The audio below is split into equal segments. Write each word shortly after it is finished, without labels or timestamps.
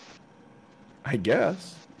I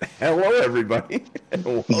guess. Hello, everybody, and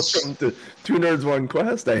welcome to Two Nerds, One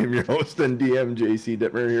Quest. I am your host and DM, JC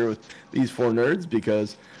Dittmer, here with these four nerds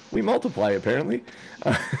because we multiply, apparently.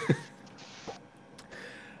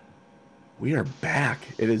 We are back.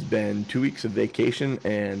 It has been 2 weeks of vacation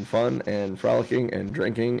and fun and frolicking and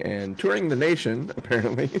drinking and touring the nation,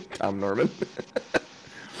 apparently. Tom Norman.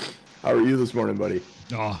 How are you this morning, buddy?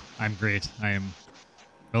 Oh, I'm great. I am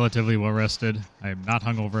relatively well rested. I am not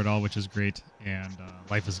hungover at all, which is great, and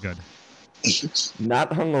life is good. Not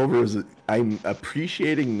hungover is. I'm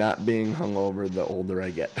appreciating not being hungover the older I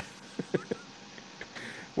get.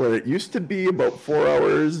 Where it used to be about 4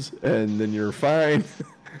 hours and then you're fine.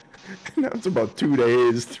 Now it's about 2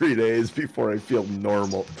 days, 3 days before I feel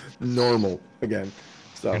normal again.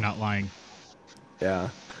 So You're not lying. yeah,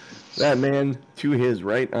 that man to his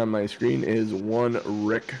right on my screen is one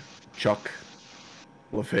Rick Chuck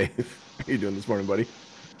LaFave. How you doing this morning, buddy?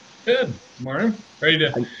 Good morning. Ready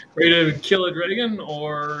to kill a dragon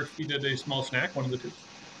or feed it a small snack? One of the two.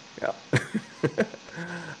 Yeah.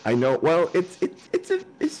 I know. Well, it's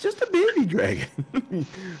just a baby dragon.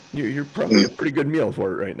 You're probably a pretty good meal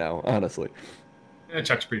for it right now, honestly. Yeah,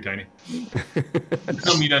 Chuck's pretty tiny.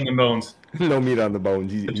 No meat on the bones. No meat on the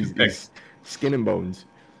bones. He's skin and bones.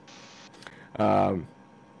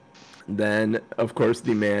 Then, of course,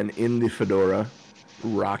 the man in the fedora,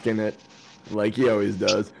 rocking it like he always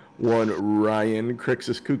does. One Ryan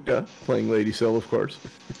Crixus Kukta, playing Lady Sil, of course.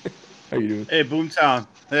 How you doing? Hey, Boomtown.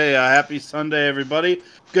 Hey, happy Sunday, everybody.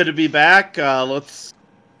 Good to be back. Let's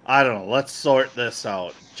sort this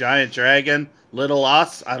out. Giant dragon, little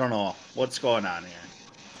us. I don't know what's going on here.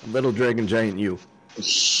 Little dragon, giant you.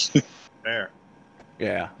 There.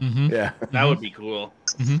 Yeah. Mm-hmm. Yeah. That would be cool.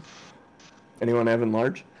 Mm-hmm. Anyone having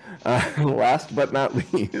large? Last but not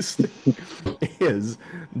least is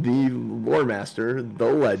the lore master,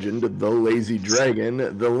 the legend, the lazy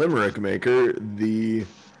dragon, the limerick maker, the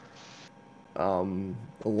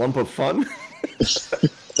lump of fun.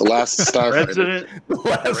 The last starfighter.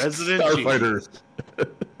 Resident starfighter.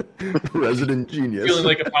 Resident genius. Feeling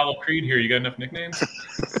like Apollo Creed here. You got enough nicknames?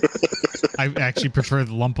 I actually prefer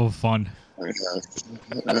the lump of fun.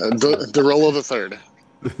 The role of the third.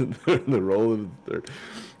 The role of the third.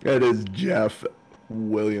 That is Jeff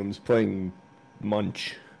Williams playing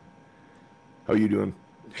Munch. How you doing?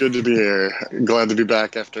 Good to be here. Glad to be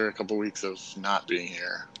back after a couple weeks of not being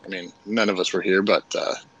here. I mean, none of us were here, but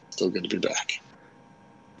still good to be back.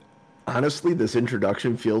 Honestly, this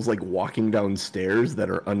introduction feels like walking down stairs that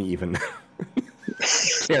are uneven.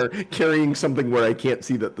 Carrying something where I can't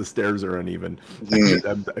see that the stairs are uneven.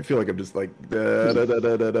 I feel like I'm just like yeah.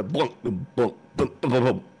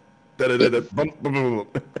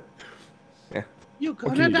 You're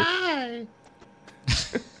gonna die.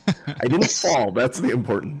 I didn't fall. That's the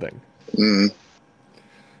important thing. Mm.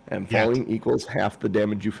 And falling equals half the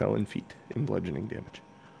damage you fell in feet in bludgeoning damage.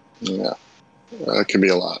 Yeah, that could be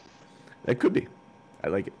a lot. That could be. I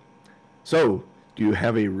like it. So, do you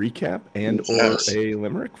have a recap and or a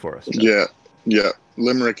limerick for us, Jeff? Yeah.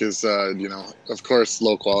 Limerick is, of course,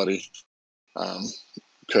 low quality,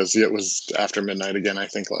 because it was after midnight again, I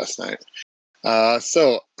think, last night.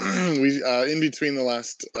 So we in between the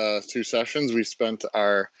last two sessions, we spent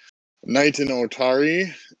our night in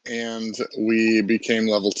Otari, and we became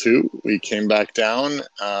level 2. We came back down,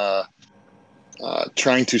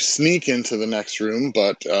 trying to sneak into the next room,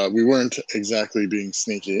 but we weren't exactly being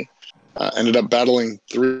sneaky. Ended up battling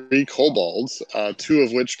 3 kobolds, 2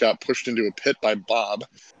 of which got pushed into a pit by Bob,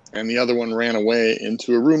 and the other one ran away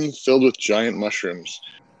into a room filled with giant mushrooms.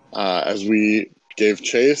 As we gave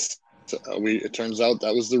chase, it turns out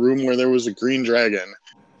that was the room where there was a green dragon,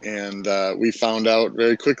 and we found out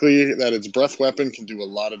very quickly that its breath weapon can do a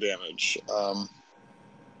lot of damage.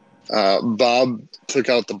 Bob took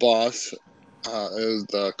out the boss,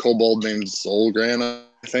 the kobold named Zolgran,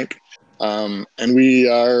 I think. And we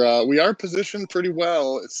are positioned pretty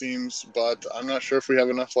well, it seems, but I'm not sure if we have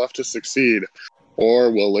enough left to succeed.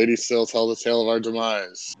 Or will Lady Sil tell the tale of our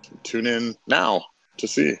demise? Tune in now to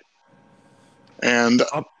see. And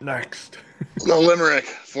Up next. the limerick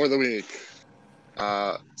for the week.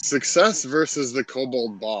 Success versus the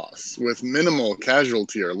kobold boss with minimal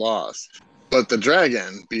casualty or loss. But the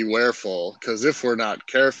dragon, bewareful, because if we're not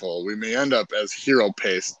careful, we may end up as hero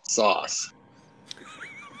paste sauce.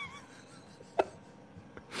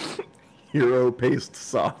 Hero paste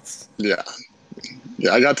sauce. Yeah,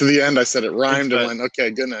 I got to the end. I said it rhymed and went, okay,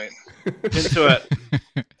 good night. Into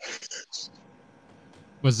it.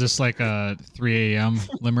 Was this like a 3 a.m.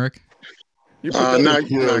 limerick? You not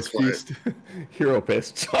Hero's quite. Feast. Hero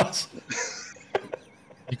paste sauce.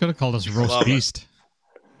 You could have called us roast Love it. beast.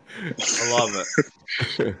 I love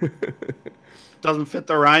it. Doesn't fit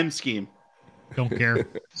the rhyme scheme. Don't care.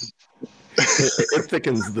 It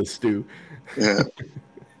thickens the stew. Yeah.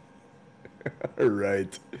 All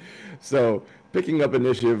right. So, picking up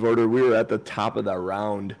initiative order, we were at the top of the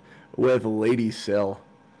round with Lady Sill.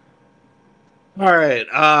 All right,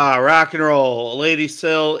 rock and roll. Lady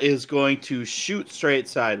Sill is going to shoot straight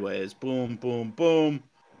sideways. Boom, boom, boom,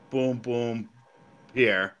 boom, boom.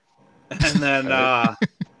 Here, and then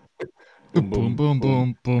Boom, boom,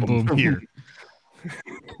 boom, boom, boom. Here.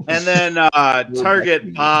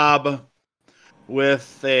 Target Bob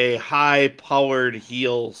with a high-powered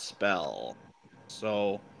heal spell.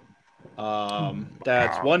 So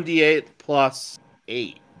that's 1d8 plus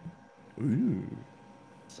 8. Ooh,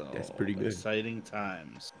 So that's pretty good. Exciting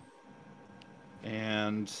times.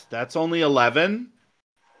 And that's only 11,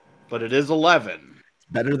 but it is 11.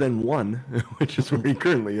 Better than 1, which is where he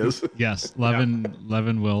currently is. Yes,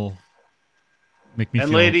 11 will make me And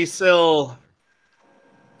feel.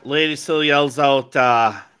 Lady Sill yells out,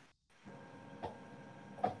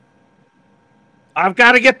 I've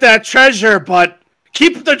got to get that treasure, but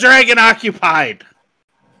keep the dragon occupied.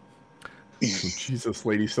 Jesus,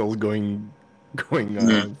 Lady Sill's going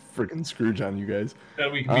freaking Scrooge on you guys.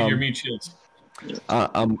 That we can be your meat shields.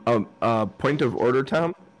 Point of order,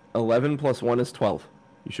 Tom. 11 plus 1 is 12.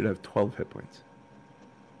 You should have 12 hit points.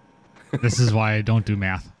 This is why I don't do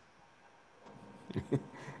math.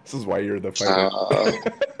 This is why you're the fighter.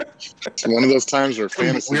 It's one of those times where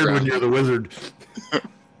fantasy Weird when grounds, you're the wizard.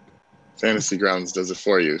 fantasy grounds does it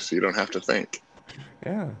for you, so you don't have to think.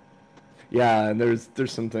 Yeah, and there's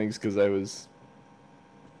some things because I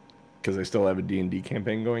still have a D&D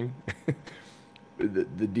campaign going.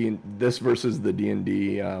 This versus the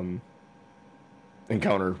D&D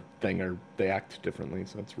encounter thing, they act differently,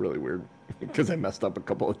 so it's really weird because I messed up a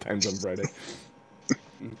couple of times on Friday.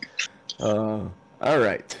 All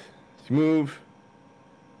right, move.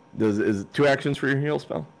 Is it 2 actions for your heal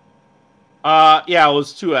spell? Yeah, it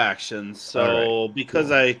was 2 actions. So right,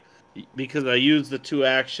 because I used the 2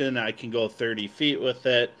 action, I can go 30 feet with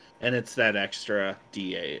it, and it's that extra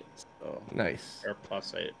D8. So Nice. or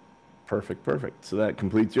plus 8. Perfect. So that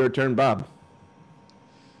completes your turn, Bob.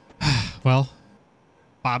 Well,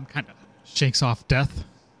 Bob kind of shakes off Death.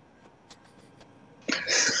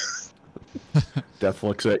 Death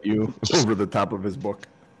looks at you over the top of his book.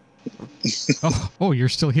 Oh, you're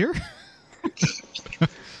still here?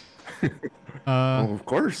 Oh, of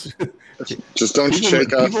course. Just don't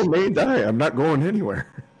shake off. People may die. I'm not going anywhere.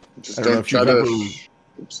 Just I don't know don't if try you've to. ever-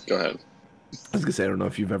 Oops, go ahead. I was gonna say I don't know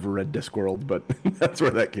if you've ever read Discworld, but that's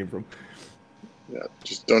where that came from. Yeah,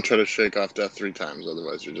 just don't try to shake off Death 3 times,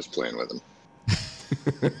 otherwise you're just playing with him.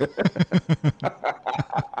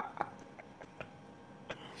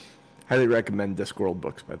 Highly recommend Discworld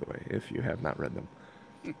books, by the way, if you have not read them.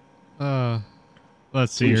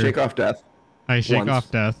 Let's So see you here. shake off Death. I shake once.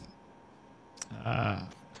 off Death.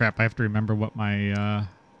 Crap, I have to remember what my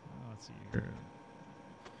let's see here.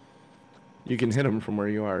 You can hit him from where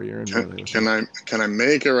you are. You're in melee. Can I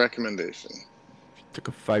make a recommendation? If you took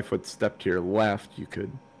a 5-foot step to your left, you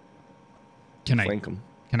could flank him.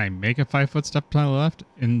 Can I make a 5-foot step to the left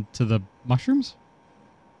into the mushrooms?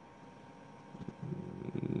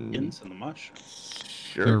 Into the mushrooms.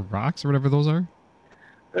 Sure. Or rocks or whatever those are?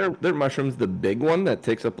 They're mushrooms. The big one that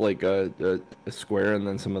takes up like a square, and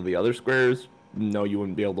then some of the other squares. No, you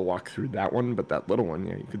wouldn't be able to walk through that one, but that little one,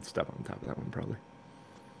 yeah, you could step on top of that one probably.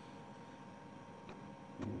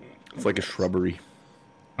 It's like a shrubbery.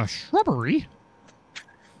 A shrubbery?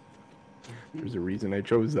 There's a reason I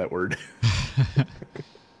chose that word. All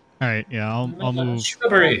right, yeah, I'll move.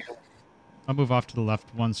 Shrubbery. I'll move off to the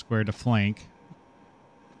left 1 square to flank,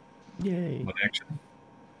 Yay. One action.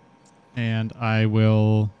 and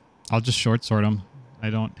I'll just short sword him. I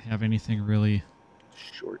don't have anything really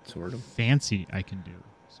Short sword him. fancy I can do.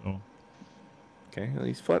 So Okay, well,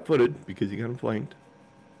 he's flat-footed because you got him flanked.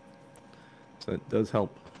 So it does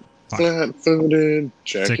help. Flat-footed,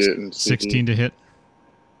 check six- it and see. 16 to hit.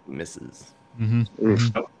 Misses. Mm-hmm.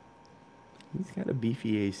 Oof. He's got a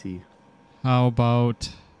beefy AC. How about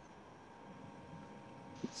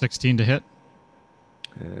 16 to hit?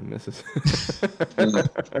 And misses.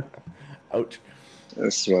 Ouch.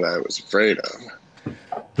 That's what I was afraid of.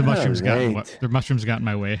 The mushrooms right. got in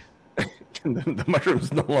my way. The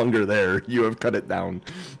mushroom's no longer there. You have cut it down.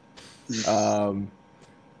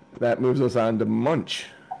 That moves us on to Munch.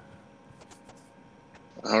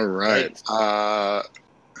 All right. Yeah,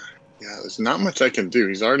 there's not much I can do.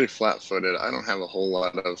 He's already flat-footed. I don't have a whole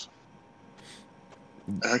lot of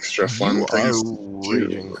extra fun You things are to do.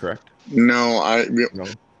 raging, correct? No, No.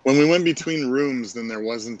 when we went between rooms, then there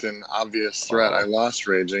wasn't an obvious threat. I lost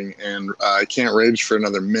raging, and I can't rage for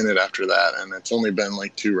another minute after that, and it's only been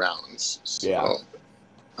like 2 rounds. So,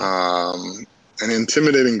 Yeah. an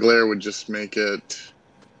intimidating glare would just make it.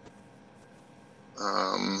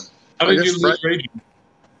 How I did guess you lose raging?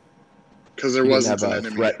 because there You didn't wasn't have an a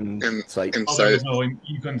enemy threat in sight. in Oh, there was sight no.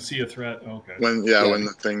 You couldn't see a threat. Okay. when Yeah. when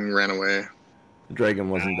the thing ran away. Dragon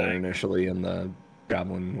wasn't there initially, and the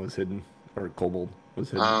goblin was hidden, or kobold was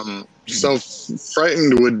hidden. So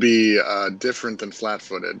frightened would be different than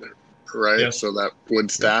flat-footed, right? Yes. So that would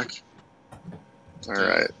stack. All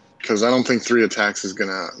right, because I don't think 3 attacks is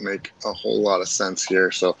gonna make a whole lot of sense here.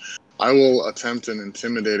 So I will attempt an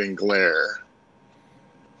intimidating glare,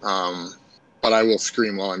 but I will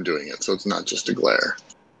scream while I'm doing it, so it's not just a glare.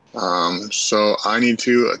 So I need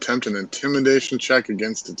to attempt an intimidation check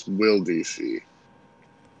against its will DC.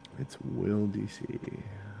 It's will DC.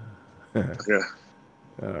 Okay.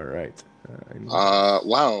 All right.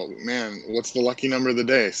 Wow, man, what's the lucky number of the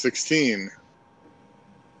day? 16.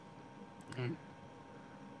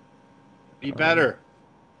 Be better.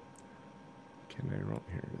 Can I roll?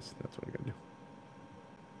 Here it is. That's what I gotta do.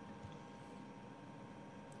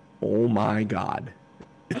 Oh my god.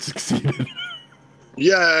 It succeeded.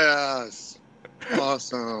 Yes.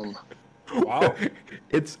 Awesome. Wow.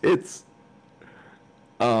 It's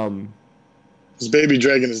This baby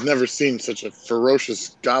dragon has never seen such a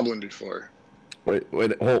ferocious goblin before. wait,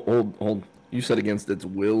 hold. You said against its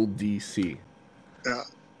will DC, Yeah.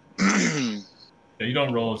 Yeah, you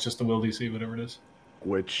don't roll. It's just the will DC, whatever it is.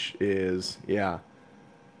 which is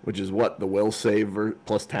what, the will save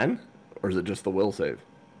plus 10, or is it just the will save?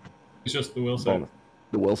 It's just the will save, Bonus.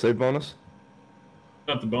 The will save bonus?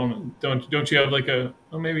 not the bonus. Don't you have like a?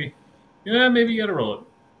 Oh, maybe. Yeah, maybe you gotta roll it.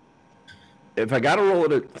 If I gotta roll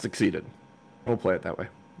it, it succeeded. We'll play it that way,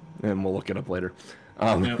 and we'll look it up later.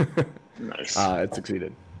 Yeah. Nice. It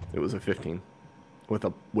succeeded. It was a 15 with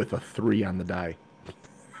a 3 on the die.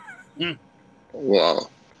 Wow.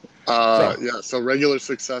 So regular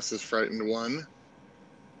success is frightened 1.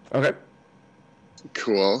 Okay.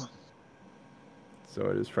 Cool. So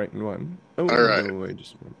it is frightened 1. Oh, All right. no, I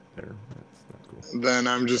just went there. That's not cool. Then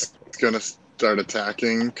I'm just gonna start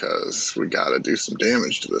attacking because we gotta do some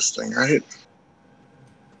damage to this thing, right?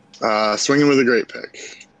 Swinging with a great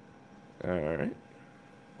pick. All right.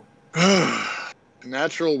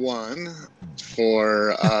 Natural 1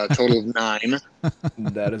 for a total of 9.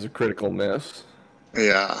 That is a critical miss.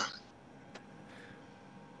 Yeah.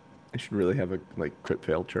 I should really have a crit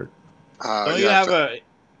fail chart. Don't you have a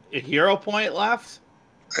hero point left?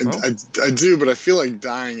 I do, but I feel like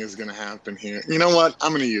dying is gonna happen here. You know what?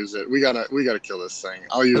 I'm gonna use it. We gotta kill this thing.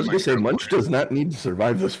 I'll I use was my gonna say hero Munch point. does not need to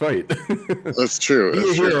survive this fight. That's true. Be a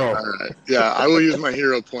That's true. hero. All right. Yeah, I will use my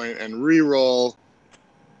hero point and re-roll.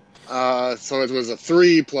 So it was a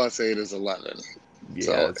 3 plus 8 is 11. Yeah,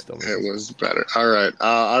 So it still it was better. All right.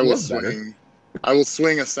 I will was better. swing. I will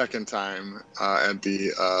swing a second time at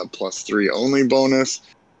the +3 only bonus,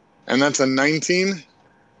 and that's a 19.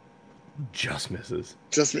 just misses.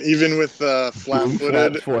 Just even with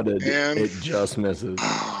flat-footed, Flat-footed, and it just misses.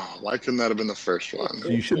 why couldn't that have been the first one? So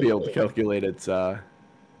you should be able to calculate its AC.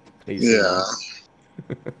 Yeah.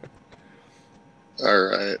 All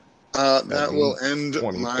right. That will end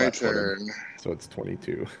 20 my flat-footed. turn. So it's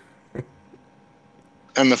 22.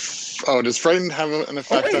 And does frightened have an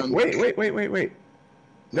effect on? Wait.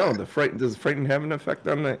 No, does frightened have an effect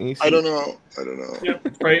on the AC? I don't know.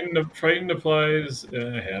 Yep. Frightened applies.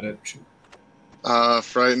 I had it. Shoot.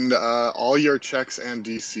 Frightened. All your checks and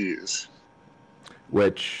DCs.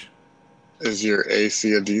 Which Is your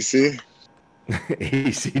AC a DC?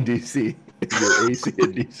 ACDC? Your AC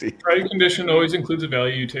and DC. Frightened condition always includes a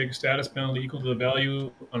value. You take a status penalty equal to the value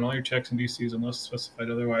on all your checks and DCs unless specified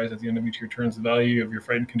otherwise. At the end of each of your turns, the value of your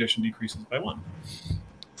frightened condition decreases by 1.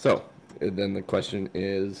 So then the question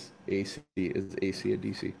is: is AC a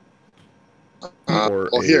DC?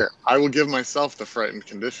 Here, I will give myself the frightened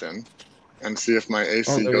condition and see if my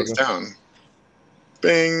AC there you goes go. down.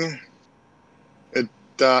 Bing.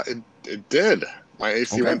 It did. My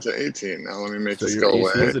AC Okay. went to 18. Now let me make So this your go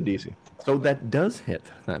AC away. is a DC. So that does hit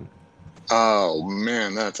then. Oh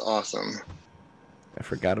man, that's awesome. I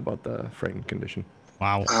forgot about the frightened condition.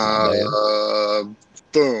 Wow.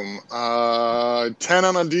 Boom. 10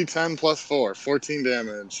 on a D10 plus 4, 14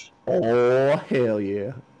 damage. Oh hell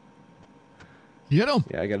yeah! Get him.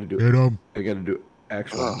 Yeah, I gotta do Get him. I gotta do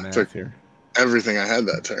actual math took- here. Everything I had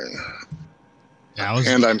that turn, Yeah,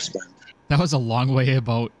 and I'm spent. that was a long way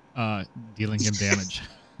about dealing him damage.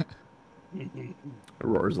 It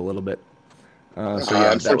roars a little bit. So yeah,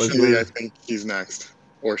 that was Unfortunately, your, I think he's next.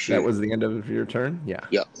 Or she. That was the end of your turn? Yeah.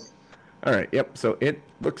 Yeah. All right, yep. So it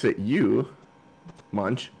looks at you,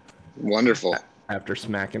 Munch, Wonderful. after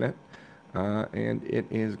smacking it. And it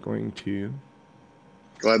is going to...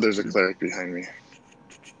 Glad there's a cleric behind me.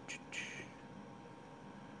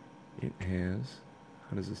 It has...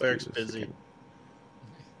 How does this do Cleric's this busy. again?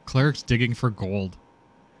 Cleric's digging for gold.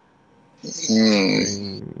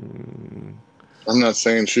 Mm, I'm not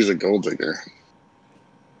saying she's a gold digger.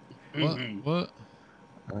 What? Mhm. What?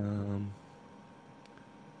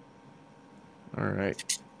 all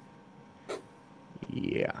right.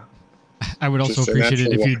 Yeah. I would also Just a appreciate it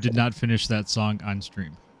natural if you one. did not finish that song on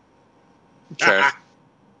stream. Okay.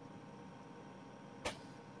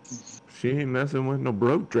 She ain't messing with no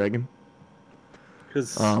broke dragon.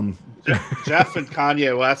 Because Um, Jeff and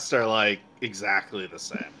Kanye West are like exactly the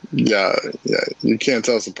same. Yeah. You can't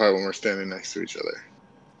tell us apart when we're standing next to each other.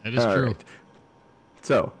 That is all true. right.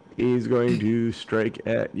 So he's going to strike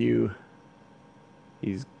at you.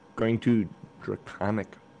 He's going to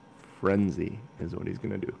Draconic Frenzy is what he's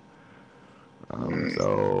going to do.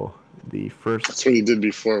 So the first... That's what he did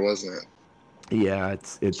before, wasn't it? Yeah,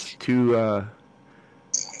 it's two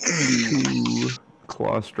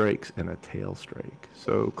claw strikes and a tail strike.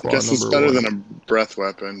 So I claw guess it's number better one. than a breath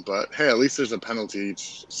weapon, but hey, at least there's a penalty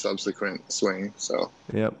each subsequent swing. So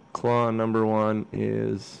Yep, claw number one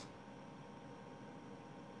is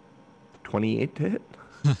 28 to hit.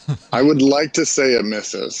 I would like to say it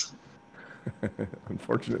misses.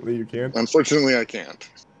 Unfortunately, you can't. Unfortunately, I can't.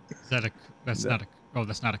 Is that a? That's No. not a. Oh,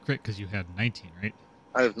 that's not a crit because you had 19, right?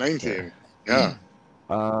 I have 19. Yeah.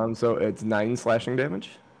 So it's 9 slashing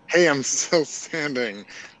damage. Hey, I'm still standing.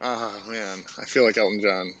 Ah, man. I feel like Elton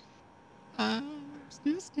John.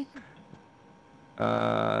 Still standing.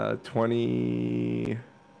 25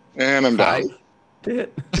 And I'm down. to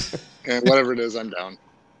hit. And whatever it is, I'm down.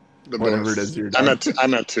 The Whatever bonus. it is, you're I'm down.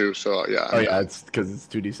 I'm at 2, so yeah. Oh I'm yeah, down. it's because it's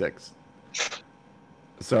 2d6.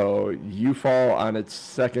 So you fall on its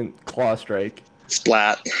second claw strike,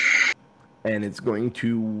 Splat. and it's going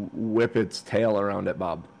to whip its tail around at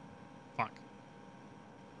Bob. Fuck.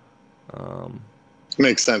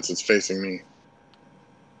 Makes sense. It's facing me.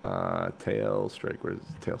 Tail strike. Where's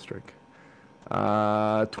the tail strike?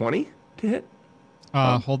 20 to hit.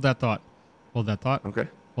 Hold that thought. Hold that thought. Okay.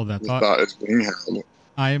 Hold that The thought. thought is being held.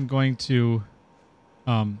 I am going to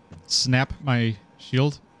snap my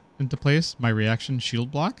shield into place, my reaction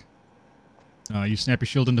shield block. You snap your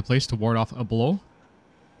shield into place to ward off a blow.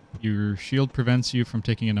 Your shield prevents you from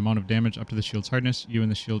taking an amount of damage up to the shield's hardness. You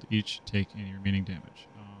and the shield each take any remaining damage.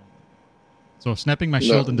 So snapping my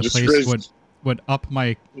shield into just place raise- would up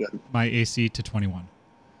my Yeah. my AC to 21.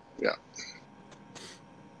 Yeah.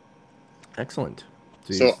 Excellent.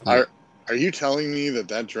 So are you telling me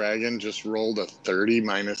that dragon just rolled a 30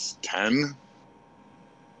 minus 10?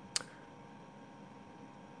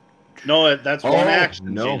 No, that's one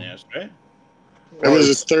action, no. genius, right? It was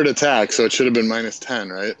his third attack, so it should have been minus 10,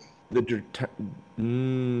 right? It's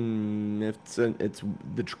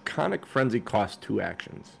the Draconic Frenzy costs 2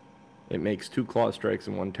 actions. It makes 2 claw strikes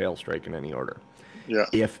and 1 tail strike in any order. Yeah.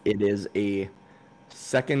 If it is a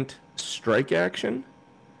second strike action,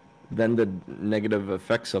 then the negative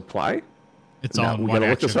effects apply. It's No, all in we one gotta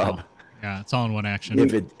look action. this up. though. Yeah, it's all in one action.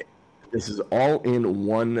 This is all in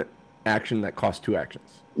one action that costs 2 actions.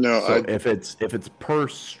 No, So if it's per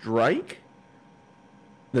strike,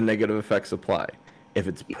 the negative effects apply. If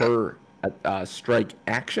it's per strike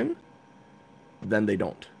action, then they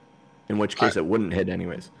don't. In which case, it wouldn't hit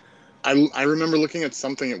anyways. I remember looking at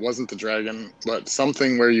something, it wasn't the dragon, but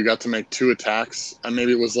something where you got to make 2 attacks, and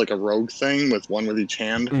maybe it was like a rogue thing with 1 with each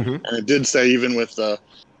hand. Mm-hmm. And it did say even with the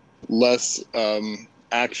less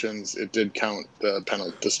actions, it did count the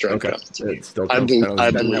penalty, the strike Okay, penalty. it still I counts bel- penalties.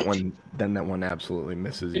 I Then believe. that one absolutely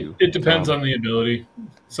misses you. It depends on the ability.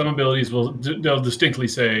 Some abilities they'll distinctly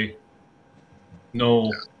say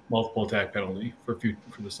no multiple attack penalty for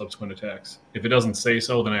the subsequent attacks. If it doesn't say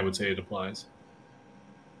so, then I would say it applies.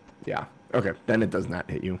 Yeah. Okay. Then it does not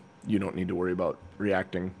hit you. You don't need to worry about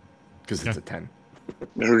reacting because it's a 10.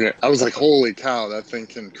 Okay. I was like, holy cow, that thing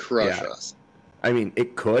can crush Yeah. us. I mean,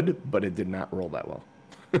 it could, but it did not roll that well.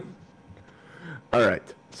 All right.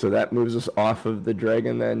 So that moves us off of the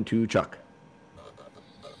dragon then to Chuck.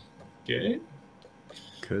 Okay.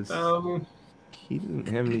 Because he doesn't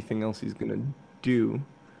have anything else he's going to do.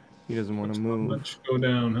 He doesn't want to move. Let's go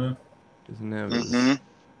down, huh? Doesn't have Mm-hmm. his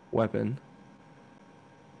weapon.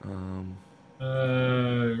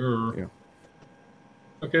 Yeah.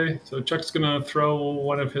 Okay, so Chuck's gonna throw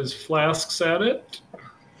one of his flasks at it.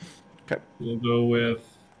 Okay. We'll go with.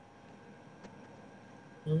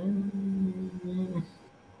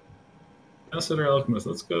 Acid or Alchemist?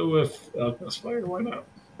 Let's go with Alchemist Fire. Why not?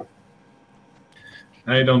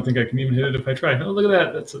 I don't think I can even hit it if I try. Oh, look at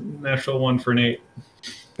that. That's a natural 1 for an 8.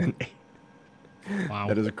 Wow.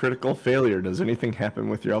 That is a critical failure. Does anything happen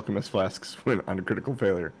with your alchemist flasks when on a critical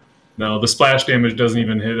failure? No, the splash damage doesn't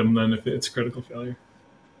even hit him then if it's critical failure.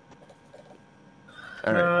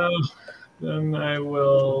 All right. Then I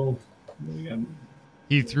will.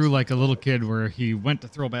 He threw like a little kid where he went to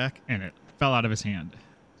throw back and it fell out of his hand.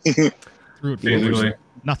 Threw it Basically. forward.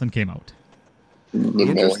 Nothing came out. The The bowling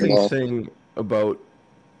interesting ball. thing about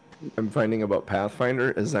I'm finding about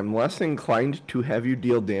Pathfinder is I'm less inclined to have you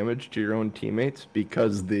deal damage to your own teammates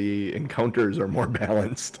because the encounters are more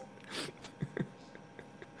balanced.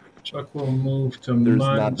 Chuck will move to There's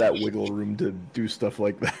Munch. not that wiggle room to do stuff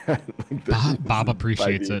like that. Like there is Bob in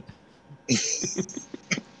appreciates 5e. it.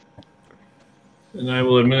 And I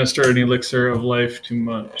will administer an elixir of life to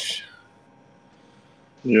Munch.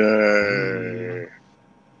 Yay.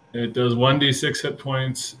 It does 1d6 hit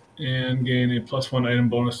points and gain a +1 item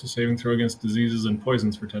bonus to saving throw against diseases and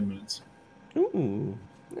poisons for 10 minutes. Ooh.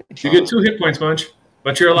 You get 2 hit points, Munch,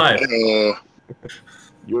 but you're alive.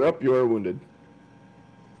 You're up, you're wounded.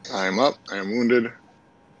 I'm up. I'm wounded.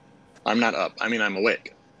 I'm not up. I mean, I'm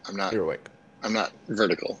awake. I'm not. You're awake. I'm not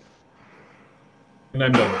vertical. And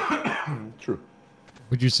I'm done. True.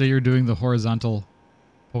 Would you say you're doing the horizontal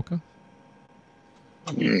polka?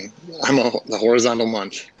 I'm the horizontal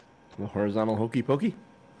munch. The horizontal hokey pokey.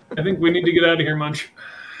 I think we need to get out of here, Munch.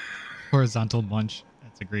 Horizontal munch.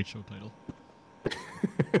 That's a great show title.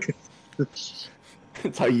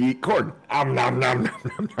 It's how you eat corn. Nom, nom, nom, nom,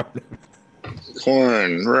 nom, nom.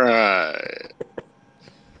 Corn, right.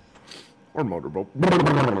 Or motorboat.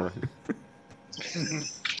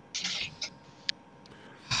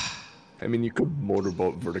 I mean, you could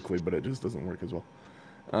motorboat vertically, but it just doesn't work as well.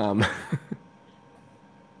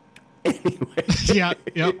 Anyway. Yeah,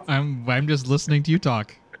 yep. I'm just listening to you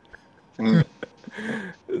talk. Does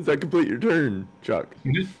that complete your turn, Chuck?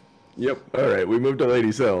 Mhm. Yep. All right. We moved to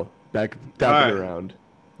Lady Sill. Back tapping All right. around.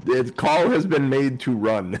 The call has been made to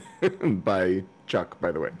run by Chuck,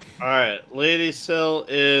 by the way. All right, Lady Sill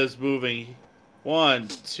is moving 1,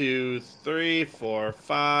 2, 3, 4,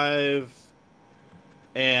 5.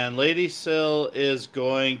 And Lady Sill is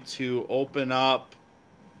going to open up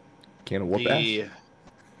Can of whoop the ass.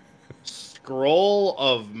 scroll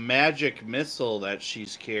of magic missile that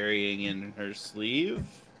she's carrying in her sleeve.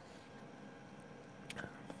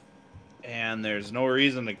 And there's no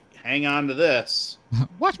reason to hang on to this.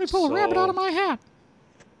 Watch me pull a rabbit out of my hat.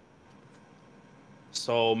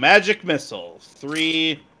 So, magic missile.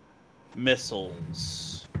 3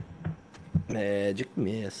 missiles. Magic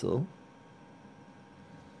missile.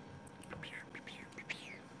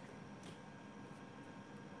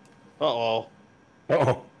 Uh-oh.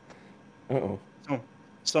 Uh-oh. Uh-oh.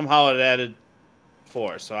 Somehow it added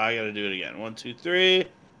 4, so I gotta do it again. 1, 2, 3,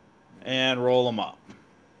 and roll them up.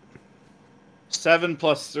 7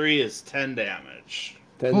 plus 3 is 10 damage.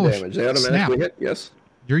 10 Oh, damage. They automatically snap. hit? Yes.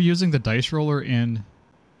 You're using the dice roller in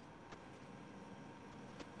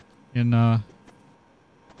Yeah,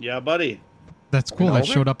 buddy. that's cool. In That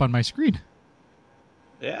Alder? showed up on my screen.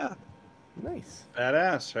 Yeah, Nice.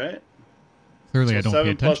 badass, right? Clearly, So I don't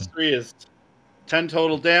 7 pay plus attention. 3 is 10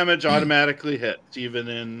 total damage, automatically hits, even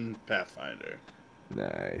in Pathfinder.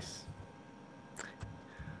 Nice.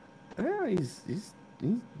 Yeah,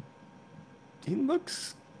 he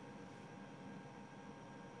looks.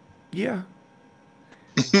 Yeah.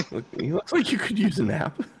 He looks like you could use a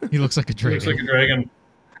nap. He looks like a dragon. Looks like a dragon.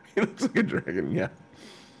 He looks like a dragon, yeah.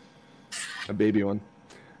 A baby one.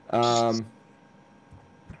 And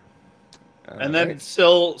then alright.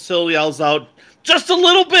 Syl yells out, "Just a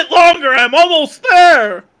little bit longer, I'm almost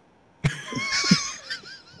there!"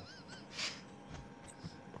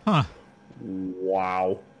 Huh.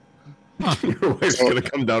 Wow. Huh. Your wife's gonna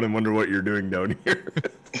come down and wonder what you're doing down here.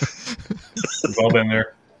 We've all been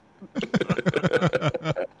there.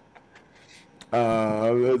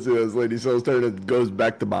 Let's see this. Lady Soul's turn. It goes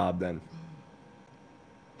back to Bob then.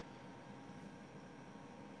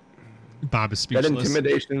 Bob is That speechless.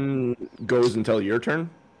 intimidation goes until your turn.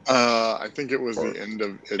 I think it was the end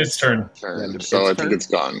of Its turn. The end of so its I think turn? it's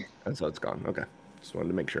gone. That's how it's gone. Okay. Just wanted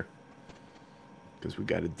to make sure. Because we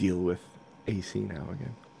got to deal with AC now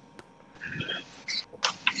again.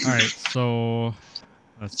 All right, so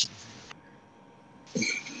let's.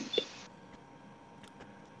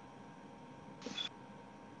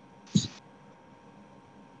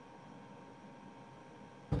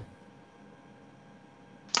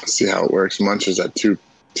 See how it works. Munch is at two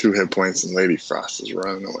hit points, and Lady Frost is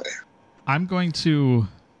running away. I'm going to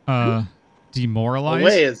demoralize.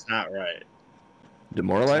 Away is not right.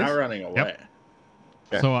 Demoralize? Not running away.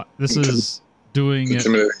 Okay. So this is doing it.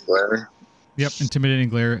 Intimidating glare. Yep, intimidating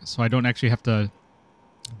glare. So I don't actually have to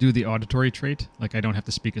do the auditory trait. Like I don't have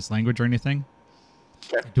to speak its language or anything.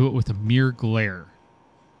 Okay. Do it with a mere glare.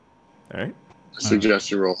 All right. I suggest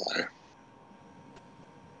you roll high.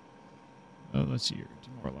 Let's see here.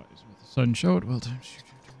 Demoralize with the sun showed. Well done.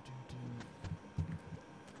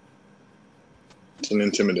 It's an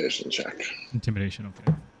intimidation check. Intimidation.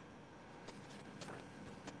 Okay.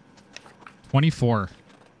 24.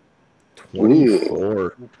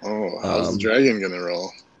 24. Oh, how's the dragon gonna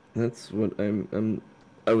roll? That's what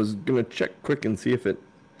I was gonna check quick and see if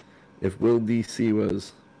Will DC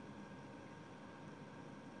was.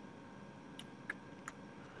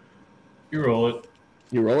 You roll it.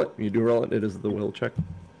 You roll it. You do roll it. It is the will check.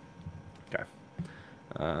 Okay.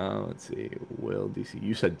 Let's see. Will DC.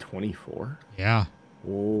 You said 24. Yeah.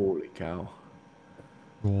 Holy cow.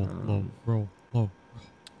 Roll low. Roll low.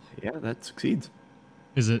 Yeah, that succeeds.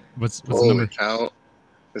 Is it? What's the Holy number? cow.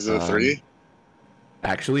 Is it a 3?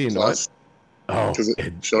 Actually, you know Plus? what? Oh, Because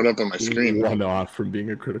it showed up on my screen. one off from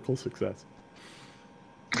being a critical success.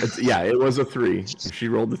 Yeah, it was a 3. She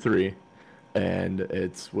rolled a 3, and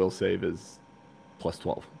its will save is plus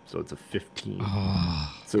 12, so it's a 15.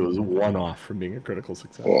 Oh, So it was one off from being a critical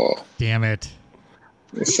success. Whoa. damn it.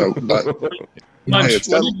 So, but Munch, it's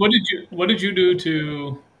what did you do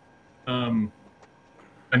to on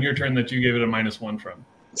your turn that you gave it a -1 from?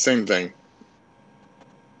 same thing.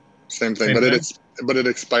 Same thing, Same but thing? but it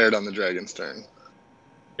expired on the dragon's turn.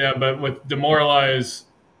 Yeah, but with demoralize,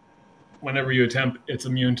 whenever you attempt, it's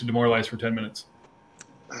immune to demoralize for 10 minutes.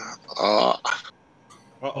 Uh,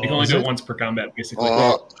 You can only do it once per combat, basically.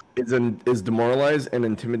 Is demoralize and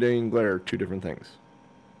intimidating glare two different things?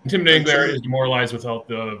 Intimidating glare is demoralized without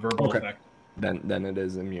the verbal Okay. effect. Then it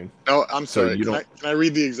is immune. no, I'm So sorry. you Can I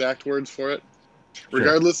read the exact words for it? Sure.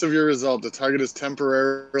 Regardless of your result, the target is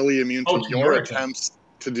temporarily immune to to your your attempts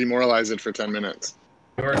to demoralize it for 10 minutes.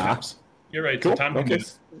 Your attempts. You're right. Cool. So Tom can do Okay.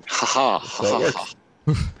 it. Ha ha. So it works.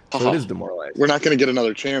 So it is demoralized. We're not going to get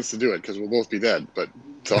another chance to do it because we'll both be dead. But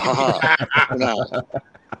so haha. For now.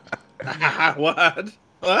 What?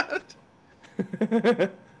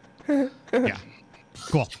 Yeah.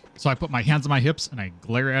 Cool. So I put my hands on my hips and I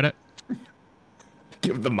glare at it.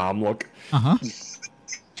 Give the mom look. Uh-huh.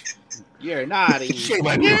 You're naughty. Shame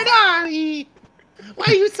on you. You're naughty. Why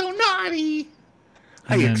are you so naughty?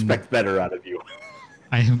 I And then expect better out of you.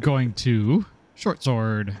 I am going to short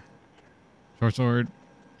sword. Short sword.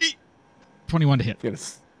 21 to hit. You're gonna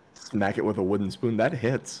smack it with a wooden spoon. That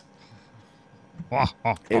hits. Oh.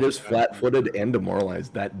 It is flat-footed and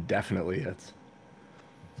demoralized. That definitely hits.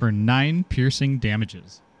 For 9 piercing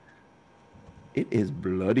damages. It is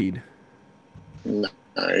bloodied.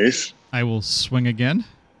 Nice. I will swing again.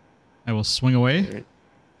 I will swing away.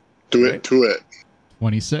 Do Right. it to it.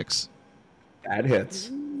 26 That hits.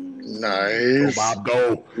 Go, Nice. Bob,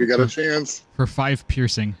 go. You got a chance. for 5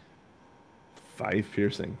 piercing. 5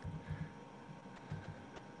 piercing.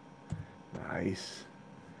 Nice.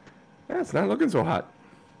 Yeah, it's not looking so hot.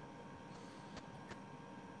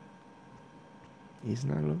 He's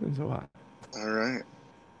not looking so hot. All right.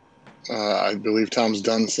 I believe Tom's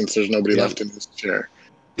done since there's nobody Yeah. left in his chair.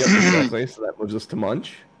 Yep, exactly. So that moves us to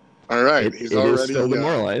Munch. All right. It He's is already still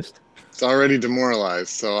demoralized. It's already demoralized.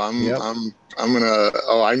 So I'm Yep.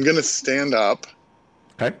 I'm gonna stand up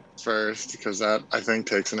Okay. first because that I think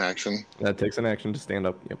takes an action, That takes an action to stand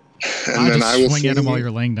up. Yep. and I'll then just I will swing at him while swing-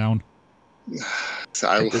 you're laying down. So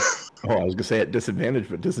I will. Oh, I was gonna say at disadvantage,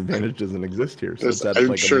 but disadvantage doesn't exist here. So it's at I'm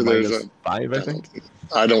like sure a there's -5, I think.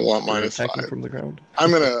 I don't want You're minus attacking 5. from the ground.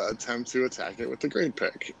 I'm gonna attempt to attack it with the great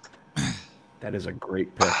pick. That is a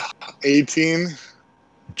great pick. 18.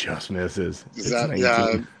 Just misses. Is It's that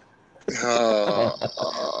 19. all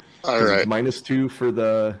 'Cause right? it's -2 for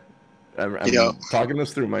the. I'm Yep. talking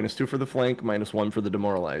this through. -2 for the flank, -1 for the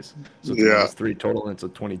demoralize. So it's Yeah. -3 total, and it's a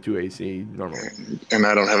 22 AC normally. And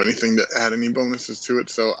I don't have anything to add any bonuses to it,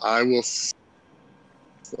 so I will.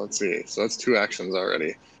 Let's see. So that's 2 actions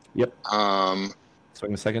already. Yep. Um,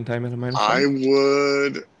 Swing the second time at a -1. I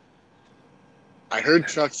would. I heard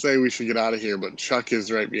Chuck say we should get out of here, but Chuck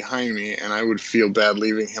is right behind me, and I would feel bad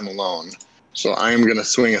leaving him alone. So I am going to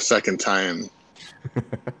swing a second time.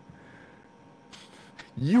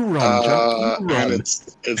 You run, Chuck. You And run.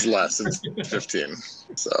 it's less. It's 15.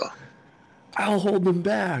 So I'll hold them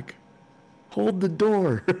back. Hold the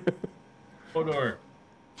door. Hodor.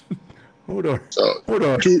 Hodor. so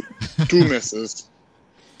Hodor. two misses.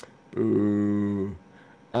 Ooh.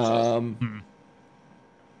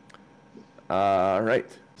 All right.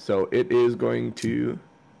 So it is going to.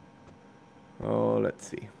 Oh, let's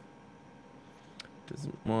see.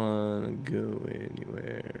 Doesn't want to go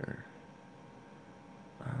anywhere.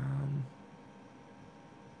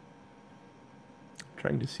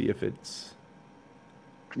 Trying to see if it's...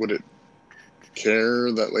 Would it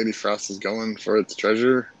care that Lady Frost is going for its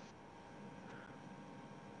treasure?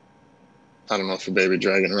 I don't know if a baby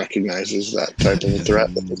dragon recognizes that type of a threat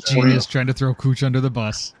at this point. Genius trying to throw Cooch under the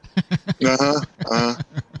bus.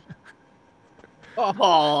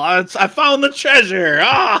 Oh, I found the treasure.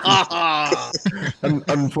 Ah!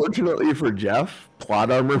 Unfortunately for Jeff,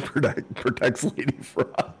 plot armor protects Lady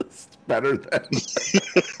Frost better than...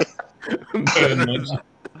 Better than much.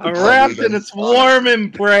 I'm wrapped in its warm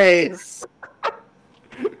embrace.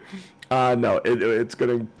 No, it's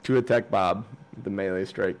going to attack Bob. The melee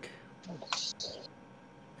strike.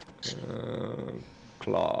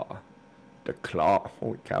 Claw. The claw.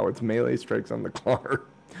 Holy cow, it's melee strikes on the claw.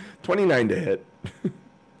 29 to hit.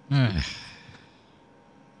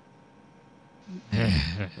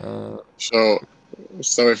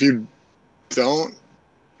 So if you don't,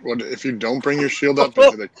 if you don't bring your shield up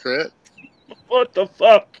into the crit? What the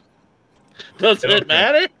fuck? Does it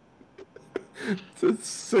matter?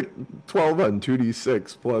 It's 12 on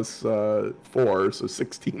 2d6 plus 4, so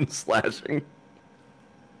 16 slashing.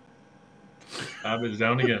 Bob is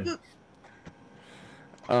down again.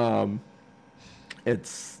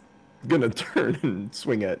 It's gonna turn and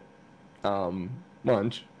swing at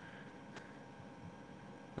Munch.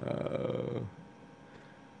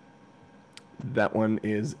 That one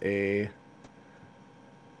is a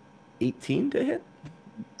 18 to hit.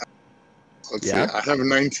 Let's see. I have a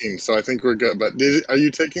 19, so I think we're good. But are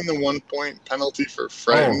you taking the 1 point penalty for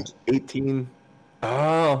frightened? 18.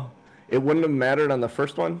 Oh, it wouldn't have mattered on the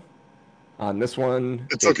first one. On this one,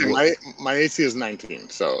 it's okay. My AC is 19,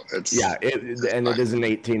 so it's it is an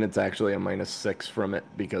 18. It's actually a -6 from it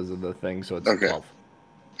because of the thing, so it's 12.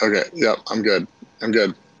 Okay. Yep. I'm good.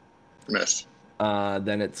 Missed.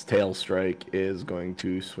 Then its tail strike is going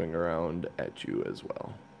to swing around at you as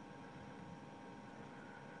well,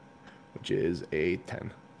 which is a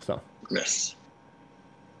 10. So miss.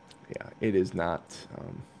 Yeah, it is not.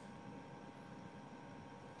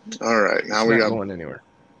 All right, now we got going anywhere.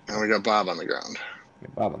 Now we got Bob on the ground. Yeah,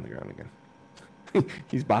 Bob on the ground again.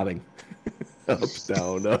 He's bobbing. Up,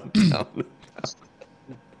 down, up, down, up, down.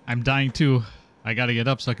 I'm dying too. I gotta get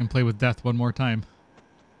up so I can play with death one more time.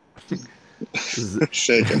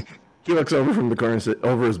 Shaking. He looks over from the corner,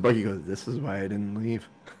 over his book. He goes, "This is why I didn't leave."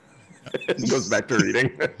 He goes back to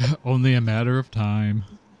reading. Only a matter of time.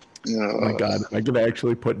 Oh my god, I could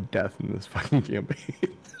actually put death in this fucking campaign.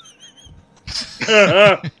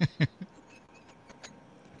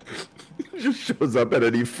 He just shows up at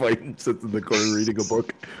any fight and sits in the corner reading a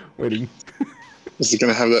book, waiting. Is he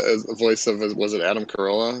going to have the voice of, was it Adam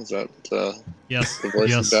Carolla? Is that yes. The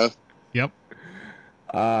voice of death? Yep.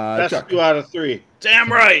 That's Chuck. 2 out of 3.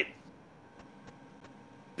 Damn right!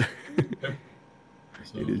 It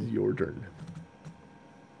is your turn.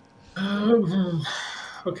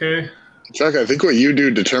 Okay. Chuck, I think what you do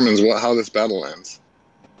determines how this battle ends.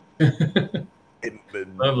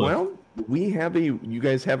 Well, you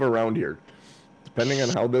guys have a round here. Depending on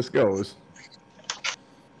how this goes.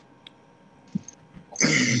 I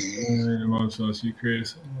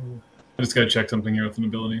just gotta check something here with an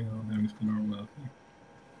ability.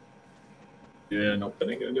 Yeah, nope, that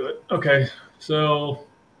ain't gonna do it. Okay, so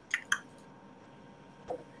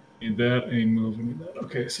need that. I need that.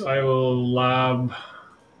 Okay, so I will lob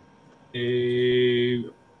a.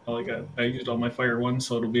 I used all my fire ones,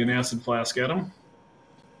 so it'll be an acid flask at him.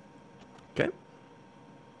 Okay.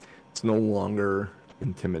 It's no longer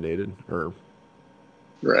intimidated or.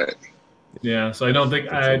 Right. Yeah, so I don't think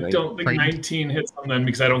 19 hits on them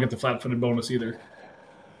because I don't get the flat-footed bonus either.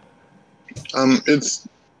 Is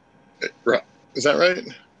that right?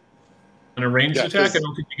 On a ranged attack, I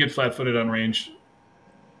don't think you get flat-footed on range.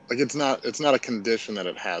 Like it's not a condition that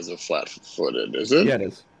it has a flat-footed, is it? Yeah, it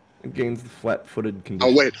is. It gains the flat-footed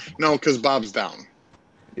condition. Oh wait, no, because Bob's down.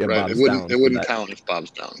 Yeah, right. Bob's it wouldn't count if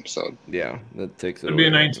Bob's down. So yeah, that takes it. It'd be a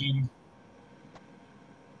 19.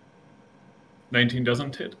 19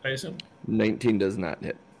 doesn't hit, I assume. 19 does not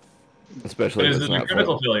hit, especially. But is it a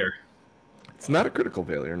critical failure? It's not a critical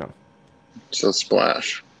failure, no. So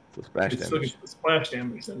splash. So splash damage. Still gets the splash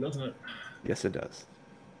damage, then, doesn't it? Yes, it does.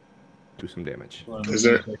 Do some damage. Is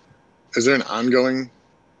there an ongoing?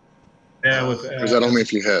 Yeah, or is that only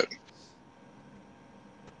if you hit?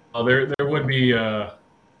 Oh, there would be a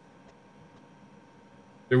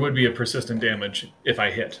persistent damage if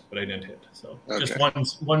I hit, but I didn't hit. So just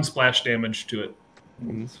one splash damage to it.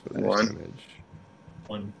 One splash damage.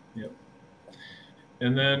 One, yep.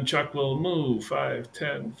 And then Chuck will move 5,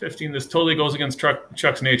 10, 15. This totally goes against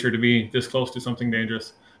Chuck's nature to be this close to something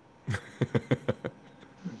dangerous.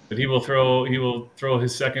 But he will throw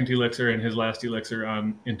his second elixir and his last elixir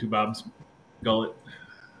into Bob's gullet.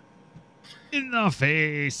 In the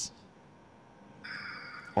face.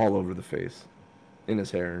 All over the face. In his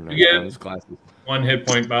hair and Again. on his glasses. 1 hit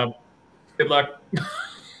point, Bob. Good luck.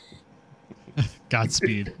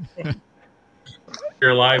 Godspeed.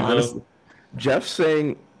 You're alive, Honestly, though. Jeff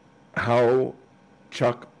saying how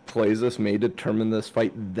Chuck plays this may determine this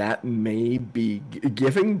fight. That may be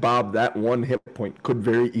giving Bob that 1 hit point could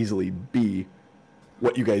very easily be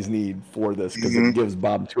what you guys need for this because it gives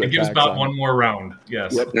Bob 2 attacks. It gives Bob one more round.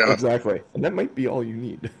 Yes. Yep, Yeah. exactly. And that might be all you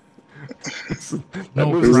need.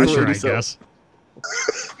 No moves pressure, Lady I Sil. guess.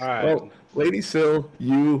 All right. Well, Lady Sil,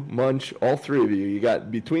 you, Munch, all 3 of you. You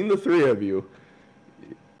got between the 3 of you.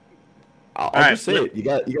 I'll just say it. You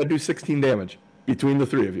got to do 16 damage between the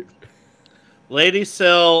 3 of you. Lady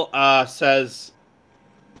Sil says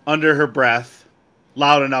under her breath,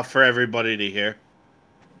 loud enough for everybody to hear,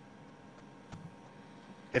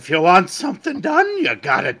 "If you want something done, you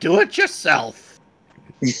gotta do it yourself."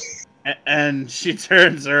 And she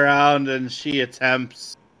turns around and she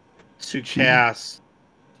attempts to cast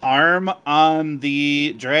Arm on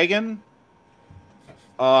the dragon.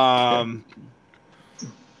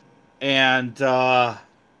 And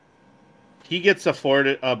he gets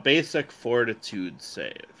a basic fortitude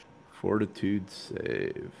save Fortitude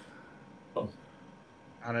save.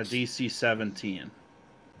 on a DC 17.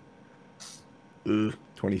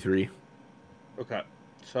 23. Okay,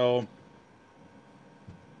 so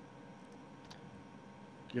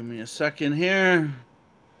give me a second here.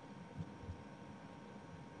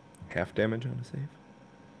 Half damage on a save.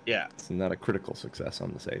 Yeah. It's not a critical success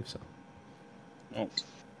on the save, so. Oh.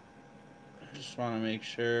 I just want to make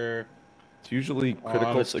sure. It's usually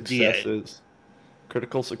critical it's a D8. successes.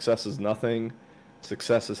 Critical success is nothing.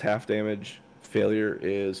 Success is half damage. Failure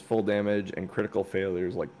is full damage, and critical failure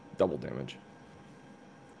is like double damage.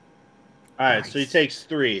 All right, so he takes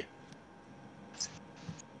 3.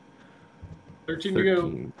 13 to go.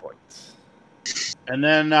 13 points. And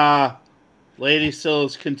then Lady Sil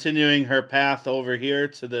is continuing her path over here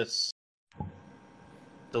to this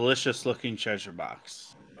delicious looking treasure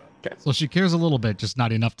box. So she cares a little bit, just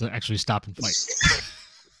not enough to actually stop and fight.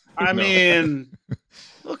 I mean,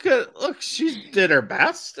 look, she did her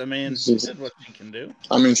best. I mean, she did what she can do.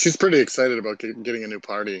 I mean, she's pretty excited about getting a new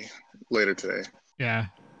party later today. Yeah.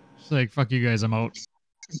 She's like, fuck you guys, I'm out.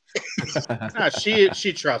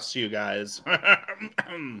 She trusts you guys.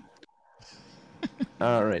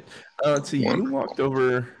 All right. Let's see. You walked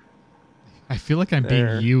over. I feel like I'm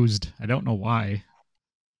There. being used. I don't know why.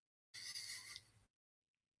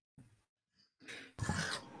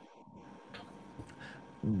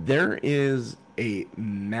 There is a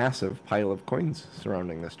massive pile of coins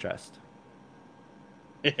surrounding this chest.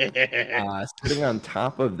 Sitting on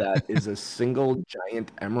top of that is a single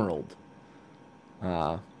giant emerald.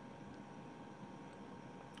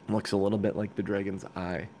 Looks a little bit like the dragon's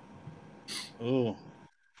eye. Ooh.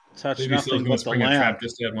 Touch Maybe Sil's nothing going to but the spring a lamp. trap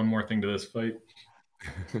just to add one more thing to this fight.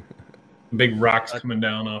 Big rocks coming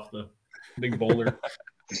down off the big boulder.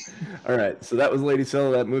 All right. So that was Lady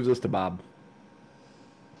Sil. That moves us to Bob.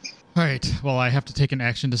 All right. Well, I have to take an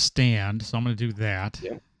action to stand, so I'm going to do that.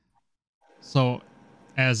 Yep. So,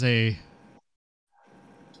 as a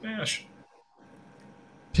Smash.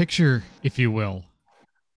 picture, if you will,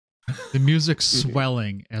 the music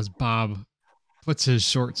swelling as Bob puts his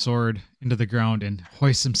short sword into the ground and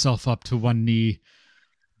hoists himself up to one knee,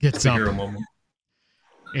 gets It's a up, hero moment.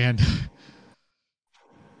 and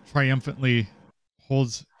triumphantly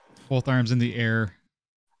holds both arms in the air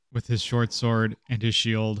with his short sword and his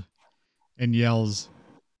shield and yells,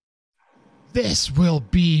 "This will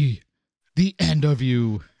be the end of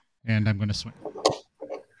you!" And I'm going to swing.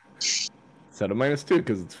 Set a -2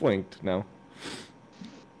 because it's flanked now.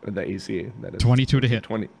 With that AC. That is 22 to hit.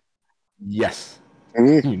 20. Yes.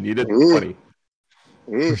 Ooh. You needed Ooh. 20.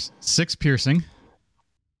 Ooh. 6 piercing.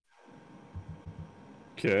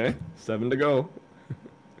 Okay. 7 to go.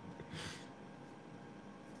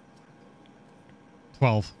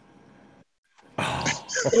 12.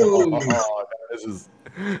 Oh,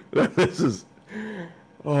 this is.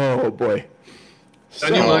 Oh boy. So,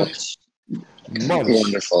 On you, Oh, Munch. Munch,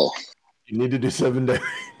 wonderful. you need to do 7 damage.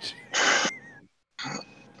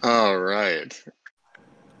 All right.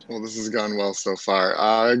 Well, this has gone well so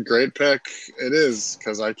far. Great pick. It is,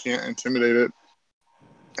 because I can't intimidate it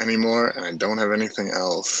anymore, and I don't have anything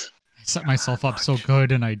else. I set myself up so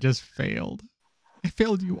good and I just failed. I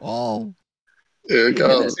failed you all. Here it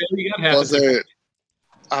goes. You got half Plus a second. 8.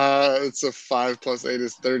 It's a 5 plus 8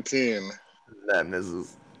 is 13. That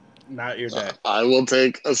misses. Not your day. I will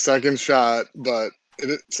take a second shot, but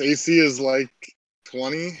its AC is like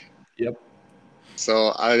 20. Yep.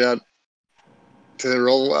 So I got to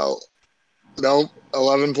roll well. Nope.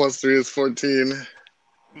 11 plus 3 is 14.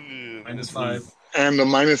 -5. And the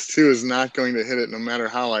 -2 is not going to hit it no matter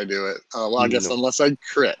how I do it. Well, I guess No. unless I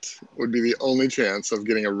crit would be the only chance of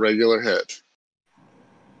getting a regular hit.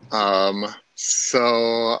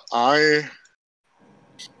 So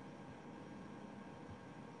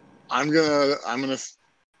I'm gonna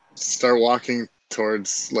start walking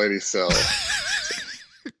towards Lady Sill.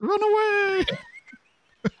 Run away!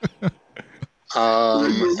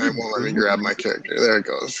 It won't let me grab my character. There it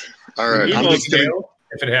goes. All right, He I'm knows just gonna. Ale,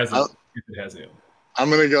 if it has I'll- it. If it has ale. I'm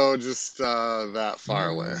gonna go just that far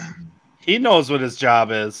away. He knows what his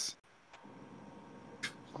job is.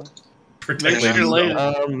 Protect Make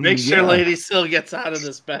sure Lady Lady Sill gets out of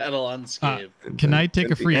this battle unscathed. Can I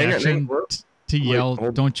take a free Hang on, action to yell,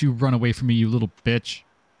 hold- "Don't you run away from me, you little bitch"?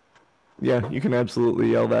 Yeah, you can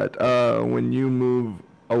absolutely yell that. When you move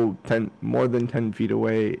more than 10 feet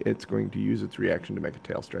away, it's going to use its reaction to make a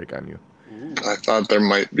tail strike on you. I thought there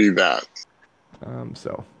might be that.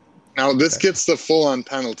 So Now this gets the full-on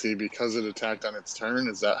penalty because it attacked on its turn.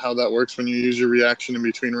 Is that how that works when you use your reaction in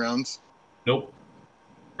between rounds? Nope.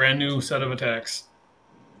 Brand new set of attacks.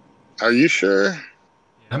 Are you sure?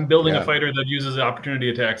 I'm building Yeah. a fighter that uses opportunity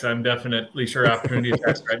attacks. I'm definitely sure opportunity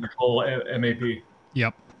attacks are at your full MAP.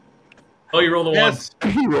 Yep. Oh, you rolled a 1. Yes.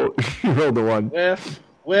 he rolled a 1.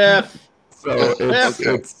 Whiff. So Okay. it's Okay,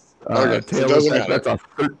 so tail it doesn't attack. matter. That's a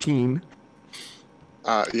 13.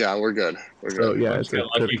 Yeah, we're good. We're So good. yeah, I it's just a got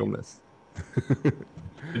lucky. critical miss.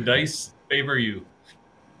 The dice favor you.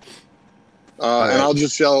 And I'll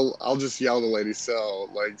just yell to Lady Sill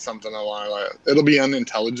like something along like it'll be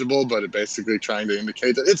unintelligible, but it basically trying to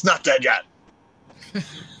indicate that it's not dead yet.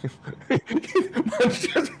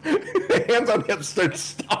 Hands on hip, start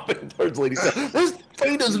stomping towards Lady Sill. This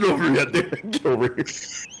fight isn't over yet. Get over here.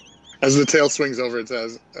 As the tail swings over its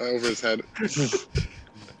head.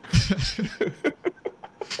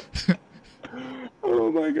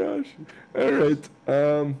 Oh my gosh. All right.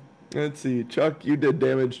 Let's see. Chuck, you did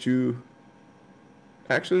damage to.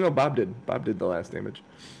 Actually, no. Bob did. Bob did the last damage.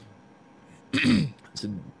 So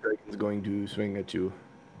Dragon's going to swing at you.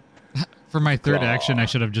 For my third Claw. action, I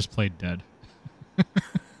should have just played dead.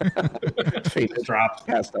 Fainted. Dropped.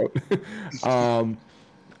 Passed out.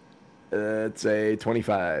 It's a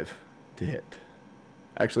 25 to hit.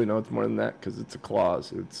 Actually, no, it's more than that because it's a claw,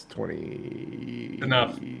 so it's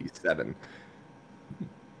 27.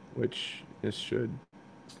 Which this should.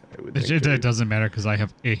 I would think It doesn't matter because I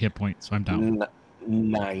have a hit point, so I'm down.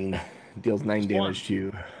 9. Deals 9 damage to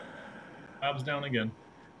you. Bob's down again.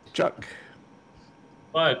 Chuck.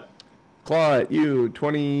 But Claw at you.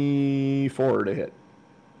 24 to hit.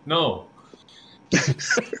 no. Did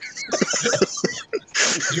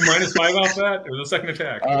you -5 off that? Or the second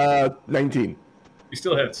attack? 19. He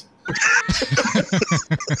still hits.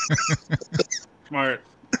 Smart.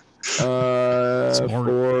 Smart.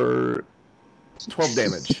 For 12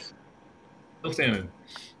 damage. Still standing.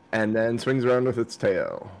 And then swings around with its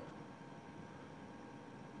tail.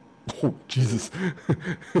 Oh, Jesus.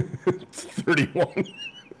 It's 31.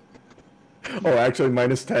 Oh, actually,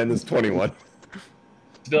 -10 is 21.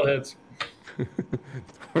 Still hits.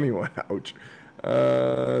 21, ouch.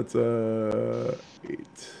 It's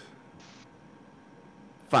 8.